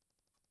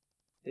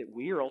that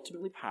we are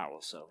ultimately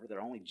powerless over, that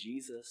only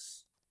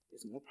Jesus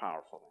is more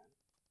powerful than.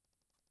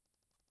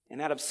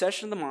 And that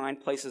obsession of the mind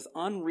places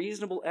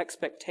unreasonable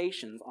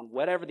expectations on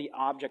whatever the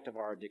object of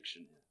our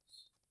addiction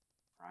is,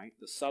 right?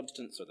 The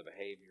substance or the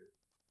behavior.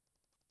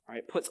 Right?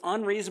 It puts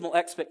unreasonable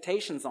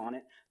expectations on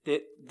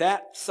it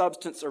that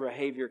substance or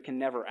behavior can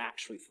never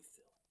actually fulfill.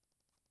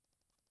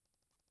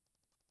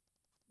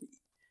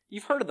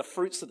 You've heard of the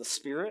fruits of the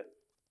Spirit?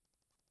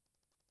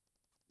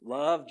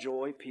 Love,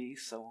 joy,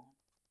 peace, so on.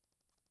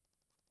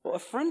 Well, a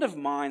friend of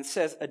mine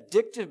says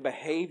addictive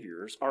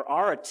behaviors are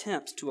our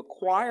attempts to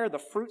acquire the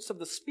fruits of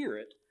the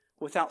Spirit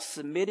without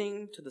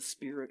submitting to the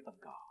Spirit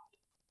of God.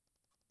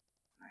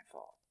 I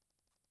thought,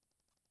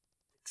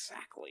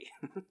 exactly.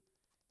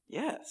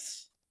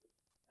 Yes.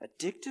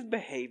 Addictive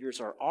behaviors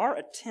are our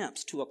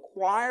attempts to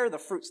acquire the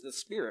fruits of the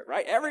Spirit,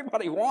 right?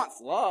 Everybody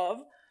wants love.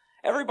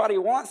 Everybody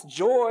wants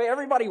joy.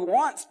 Everybody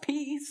wants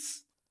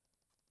peace.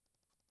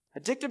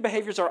 Addictive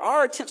behaviors are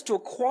our attempts to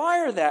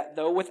acquire that,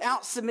 though,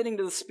 without submitting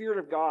to the Spirit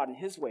of God and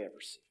His way of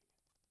receiving.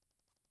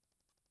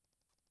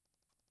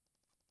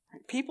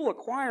 Right? People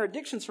acquire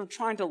addictions from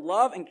trying to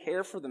love and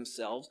care for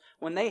themselves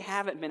when they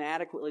haven't been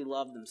adequately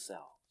loved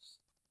themselves.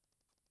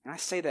 And I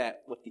say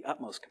that with the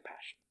utmost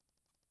compassion.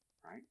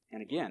 Right?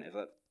 And again,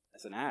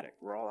 as an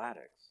addict, we're all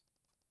addicts.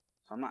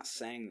 So I'm not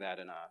saying that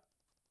in a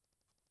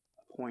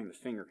pointing the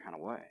finger kind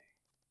of way.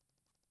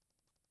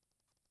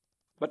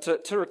 But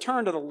to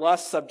return to the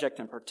lust subject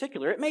in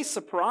particular, it may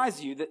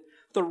surprise you that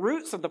the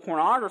roots of the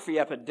pornography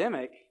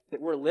epidemic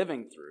that we're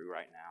living through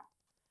right now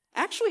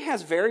actually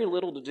has very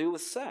little to do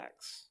with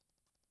sex.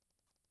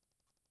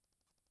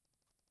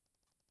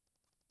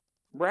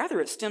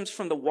 Rather, it stems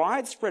from the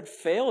widespread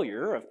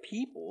failure of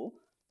people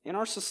in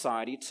our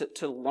society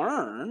to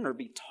learn or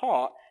be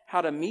taught how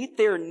to meet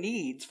their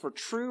needs for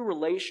true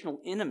relational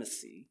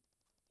intimacy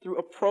through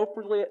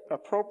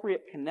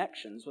appropriate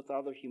connections with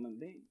other human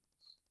beings.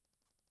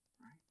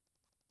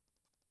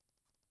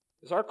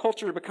 As our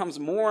culture becomes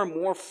more and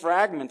more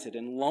fragmented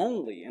and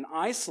lonely and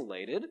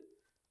isolated,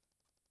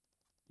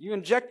 you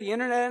inject the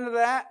internet into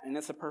that, and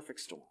it's a perfect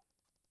storm.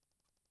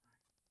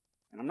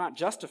 And I'm not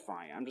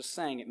justifying it. I'm just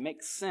saying it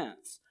makes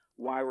sense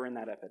why we're in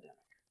that epidemic.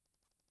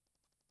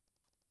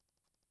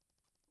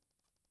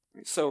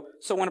 So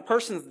when a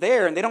person's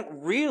there and they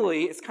don't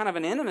really, it's kind of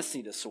an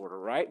intimacy disorder,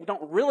 right? We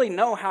don't really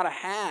know how to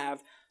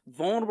have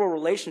vulnerable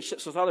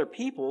relationships with other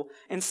people.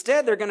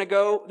 Instead, they're going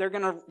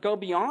to go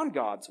beyond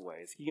God's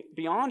ways,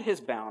 beyond his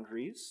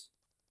boundaries,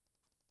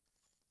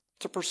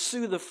 to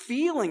pursue the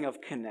feeling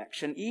of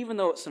connection, even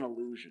though it's an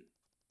illusion.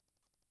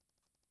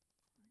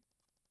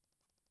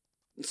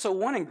 And so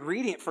one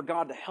ingredient for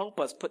God to help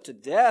us put to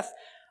death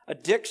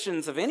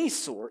addictions of any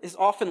sort is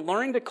often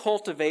learning to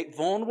cultivate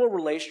vulnerable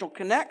relational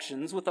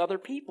connections with other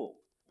people,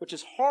 which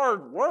is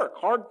hard work,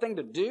 hard thing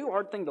to do,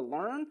 hard thing to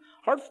learn,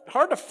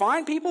 hard to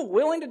find people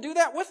willing to do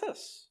that with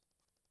us,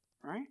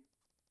 right?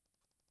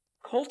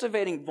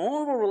 Cultivating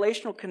vulnerable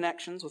relational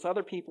connections with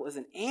other people is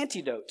an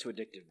antidote to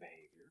addictive behavior,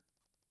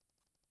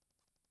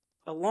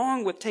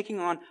 along with taking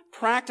on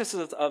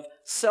practices of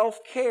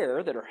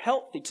self-care that are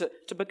healthy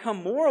to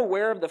become more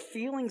aware of the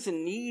feelings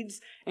and needs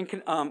and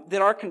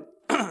that our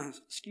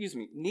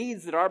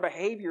needs that our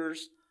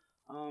behaviors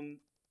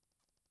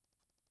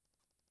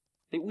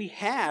that we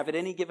have at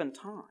any given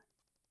time.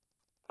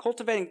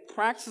 Cultivating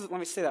practices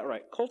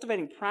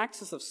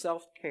of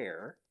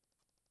self-care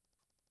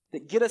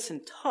that get us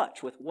in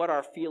touch with what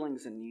our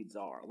feelings and needs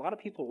are. A lot of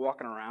people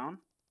walking around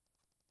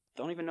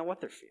don't even know what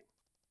they're feeling.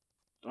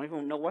 Don't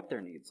even know what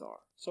their needs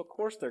are. So of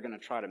course they're going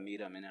to try to meet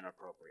them in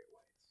inappropriate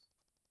ways.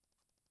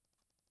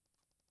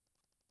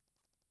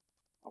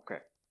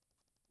 Okay.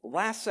 The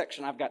last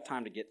section I've got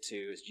time to get to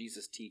is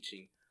Jesus'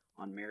 teaching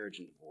on marriage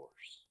and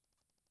divorce.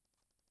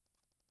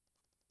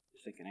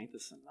 You're thinking, ain't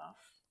this enough?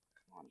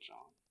 Come on,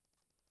 John.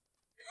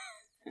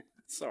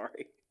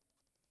 Sorry.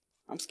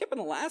 I'm skipping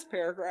the last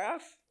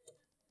paragraph.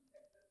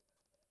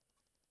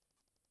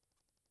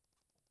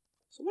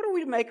 So what are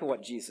we to make of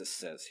what Jesus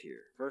says here?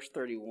 Verse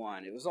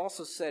 31, it was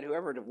also said,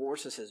 whoever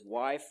divorces his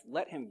wife,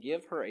 let him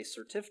give her a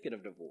certificate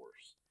of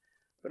divorce.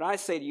 But I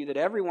say to you that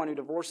everyone who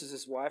divorces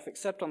his wife,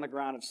 except on the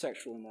ground of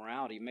sexual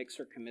immorality, makes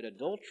her commit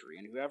adultery,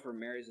 and whoever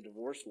marries a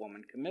divorced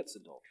woman commits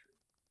adultery.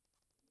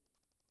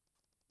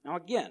 Now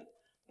again,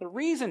 the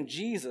reason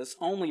Jesus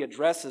only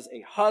addresses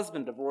a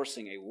husband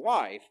divorcing a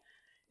wife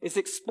is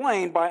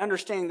explained by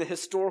understanding the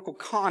historical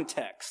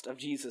context of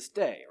Jesus'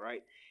 day,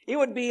 right? It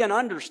would be an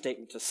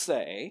understatement to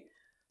say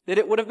that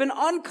it would have been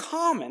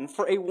uncommon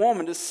for a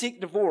woman to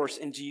seek divorce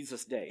in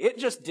Jesus' day. It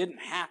just didn't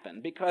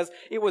happen because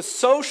it was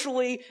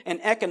socially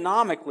and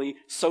economically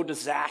so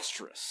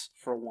disastrous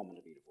for a woman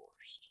to be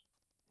divorced.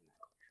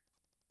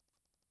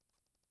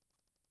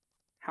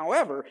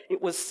 However,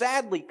 it was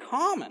sadly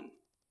common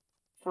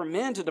for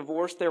men to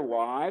divorce their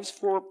wives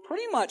for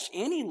pretty much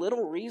any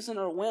little reason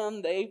or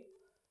whim they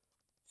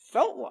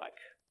felt like.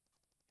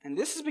 And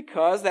this is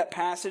because that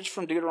passage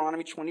from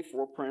Deuteronomy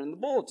 24 printed in the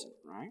bulletin,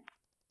 right?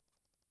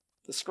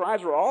 The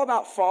scribes were all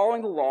about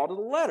following the law to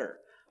the letter.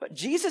 But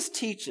Jesus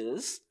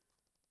teaches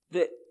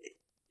that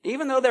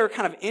even though they were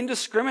kind of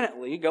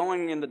indiscriminately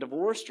going in the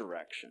divorce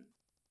direction,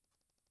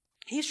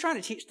 he's trying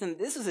to teach them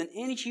this is an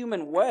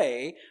inhuman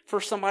way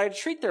for somebody to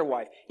treat their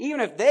wife.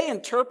 Even if they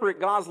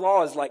interpret God's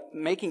law as like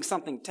making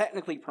something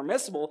technically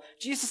permissible,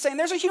 Jesus is saying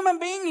there's a human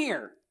being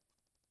here.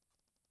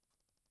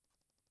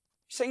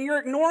 He's saying you're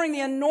ignoring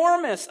the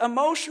enormous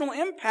emotional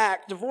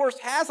impact divorce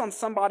has on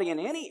somebody in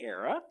any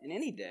era, in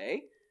any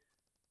day.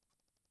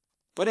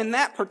 But in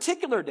that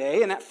particular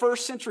day, in that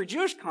first century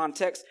Jewish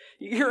context,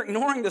 you're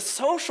ignoring the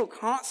social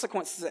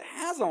consequences it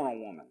has on a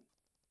woman.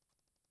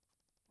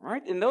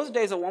 Right? In those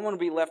days, a woman would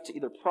be left to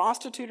either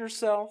prostitute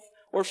herself,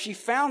 or if she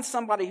found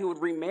somebody who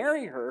would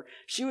remarry her,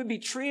 she would be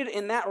treated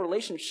in that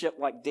relationship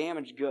like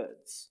damaged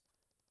goods.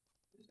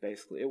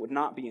 Basically, it would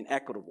not be an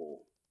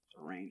equitable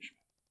arrangement.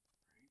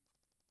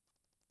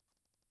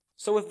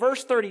 So with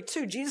verse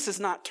 32, Jesus is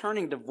not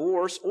turning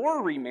divorce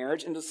or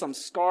remarriage into some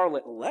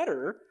scarlet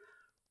letter.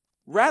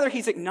 Rather,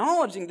 he's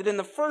acknowledging that in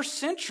the first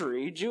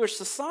century Jewish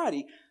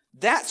society,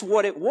 that's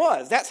what it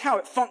was. That's how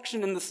it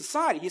functioned in the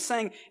society. He's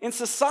saying, in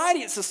society,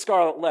 it's a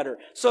scarlet letter.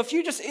 So if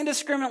you just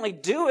indiscriminately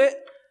do it,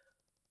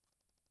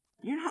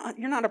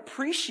 you're not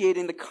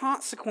appreciating the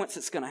consequence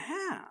it's going to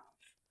have.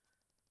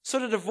 So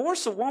to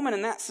divorce a woman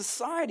in that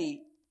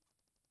society,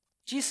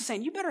 Jesus is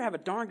saying, you better have a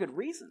darn good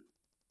reason.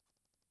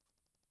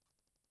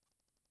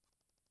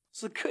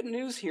 So the good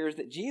news here is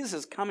that Jesus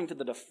is coming to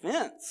the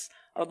defense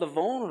of the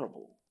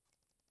vulnerable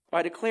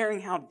by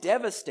declaring how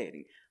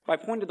devastating, by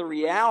pointing to the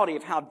reality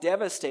of how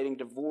devastating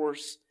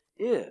divorce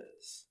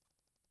is.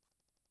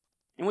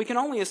 And we can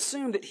only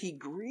assume that he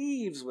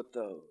grieves with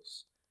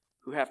those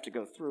who have to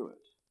go through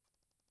it.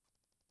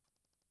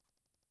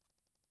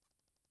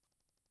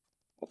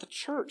 But the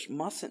church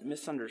mustn't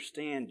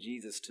misunderstand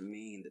Jesus to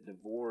mean that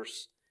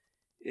divorce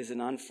is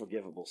an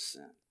unforgivable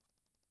sin.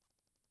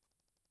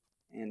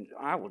 And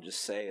I will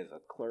just say as a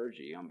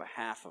clergy on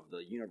behalf of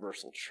the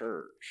universal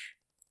church,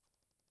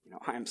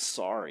 I am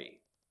sorry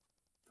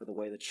for the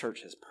way the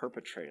church has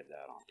perpetrated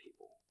that on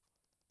people.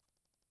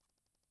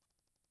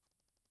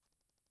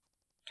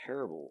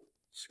 Terrible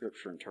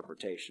scripture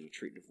interpretation to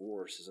treat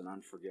divorce as an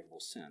unforgivable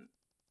sin.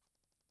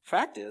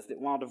 Fact is that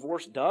while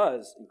divorce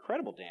does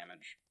incredible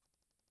damage,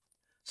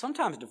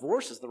 sometimes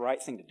divorce is the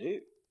right thing to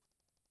do.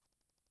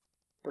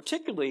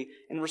 particularly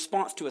in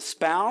response to a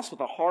spouse with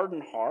a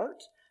hardened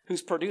heart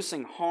who's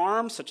producing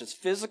harm such as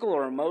physical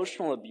or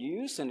emotional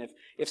abuse, and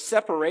if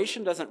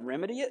separation doesn't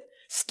remedy it,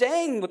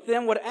 staying with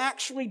them would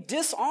actually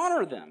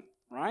dishonor them,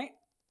 right?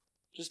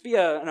 Just be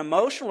an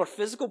emotional or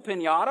physical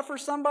pinata for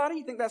somebody?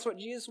 You think that's what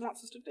Jesus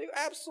wants us to do?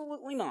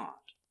 Absolutely not.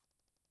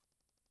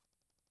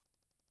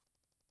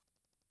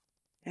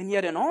 And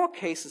yet in all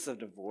cases of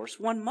divorce,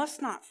 one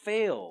must not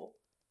fail,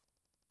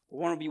 or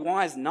one would be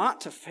wise not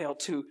to fail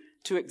to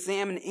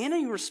examine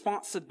any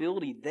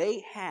responsibility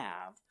they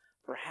have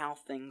for how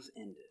things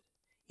ended.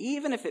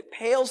 Even if it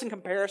pales in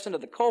comparison to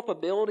the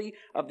culpability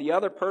of the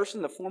other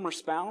person, the former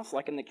spouse,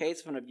 like in the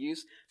case of an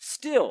abuse,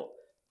 still,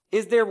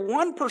 is there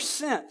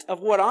 1% of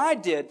what I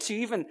did to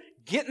even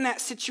get in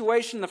that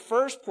situation in the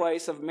first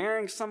place of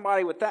marrying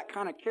somebody with that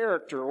kind of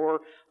character?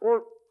 Or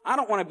I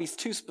don't want to be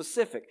too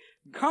specific.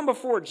 Come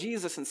before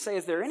Jesus and say,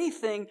 is there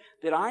anything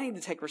that I need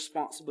to take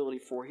responsibility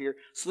for here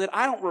so that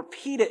I don't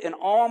repeat it in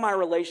all my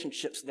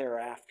relationships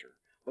thereafter,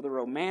 whether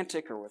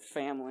romantic or with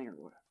family or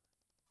whatever?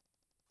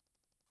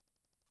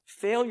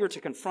 Failure to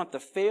confront the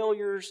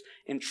failures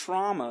and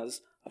traumas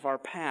of our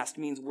past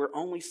means we're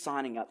only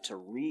signing up to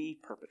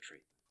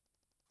re-perpetrate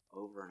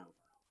them over and over.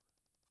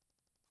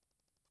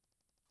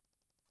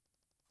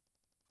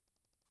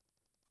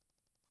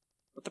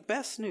 But the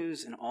best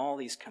news in all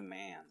these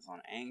commands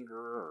on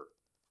anger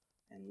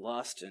and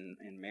lust and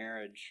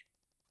marriage,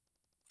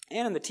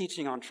 and in the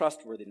teaching on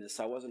trustworthiness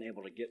I wasn't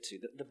able to get to,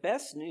 the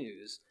best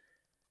news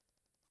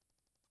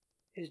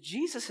is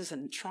Jesus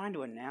isn't trying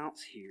to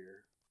announce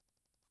here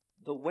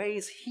the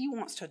ways he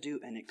wants to do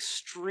an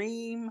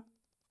extreme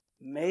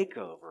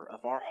makeover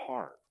of our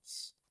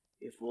hearts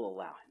if we'll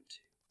allow him to.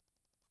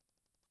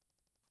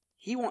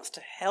 He wants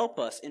to help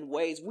us in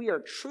ways we are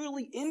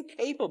truly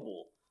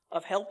incapable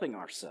of helping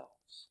ourselves.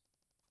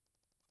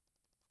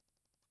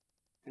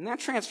 And that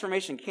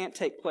transformation can't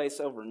take place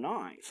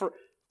overnight.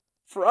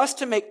 For us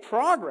to make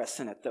progress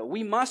in it, though,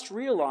 we must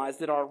realize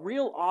that our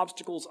real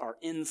obstacles are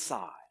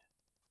inside.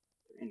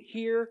 They're in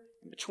here,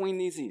 in between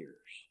these ears,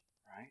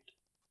 right?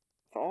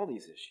 For all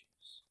these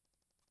issues.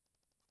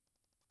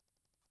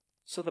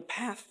 So the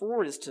path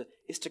forward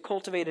is to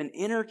cultivate an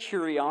inner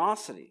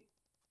curiosity,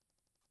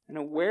 an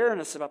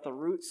awareness about the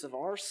roots of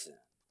our sin.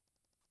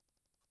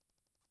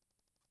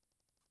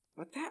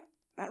 But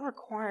that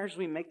requires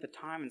we make the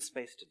time and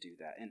space to do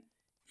that. And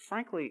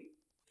frankly,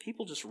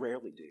 people just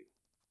rarely do.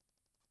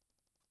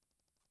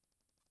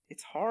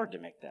 It's hard to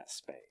make that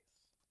space.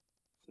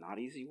 It's not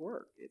easy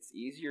work. It's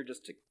easier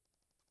just to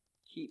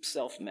keep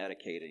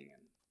self-medicating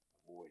and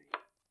avoiding.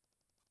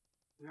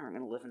 We aren't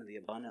going to live into the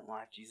abundant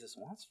life Jesus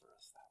wants for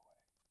us that way.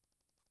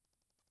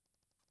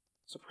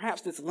 So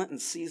perhaps this Lenten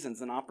season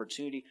is an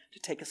opportunity to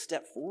take a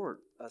step forward,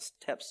 a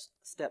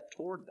step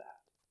toward that.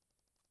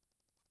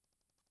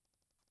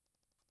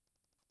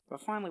 But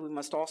finally, we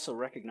must also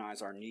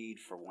recognize our need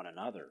for one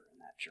another in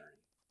that journey.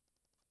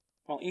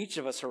 While each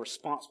of us are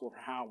responsible for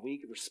how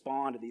we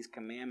respond to these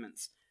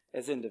commandments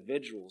as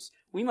individuals,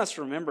 we must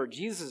remember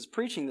Jesus is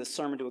preaching this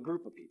sermon to a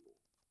group of people.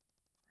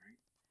 Right?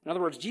 In other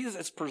words, Jesus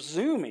is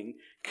presuming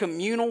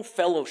communal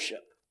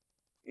fellowship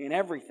in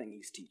everything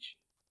he's teaching.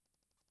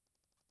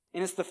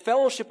 And it's the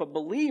fellowship of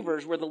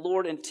believers where the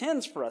Lord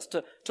intends for us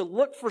to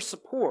look for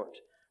support,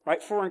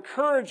 right? For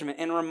encouragement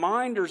and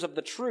reminders of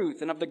the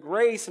truth and of the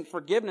grace and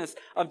forgiveness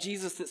of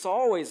Jesus that's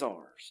always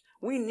ours.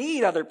 We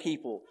need other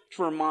people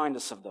to remind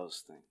us of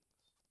those things.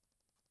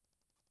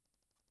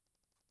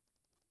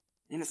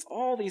 And it's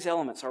all these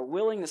elements, our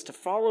willingness to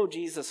follow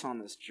Jesus on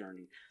this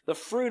journey, the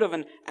fruit of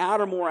an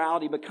outer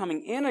morality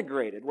becoming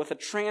integrated with a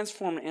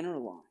transformed inner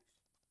life,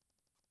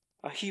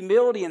 a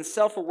humility and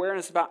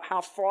self-awareness about how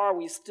far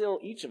we still,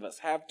 each of us,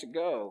 have to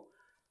go,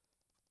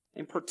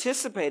 and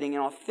participating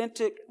in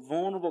authentic,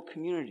 vulnerable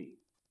community.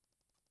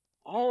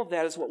 All of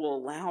that is what will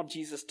allow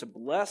Jesus to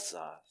bless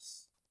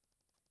us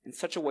in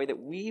such a way that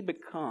we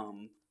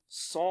become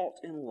salt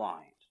and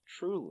light,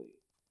 truly,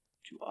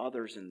 to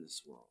others in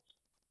this world.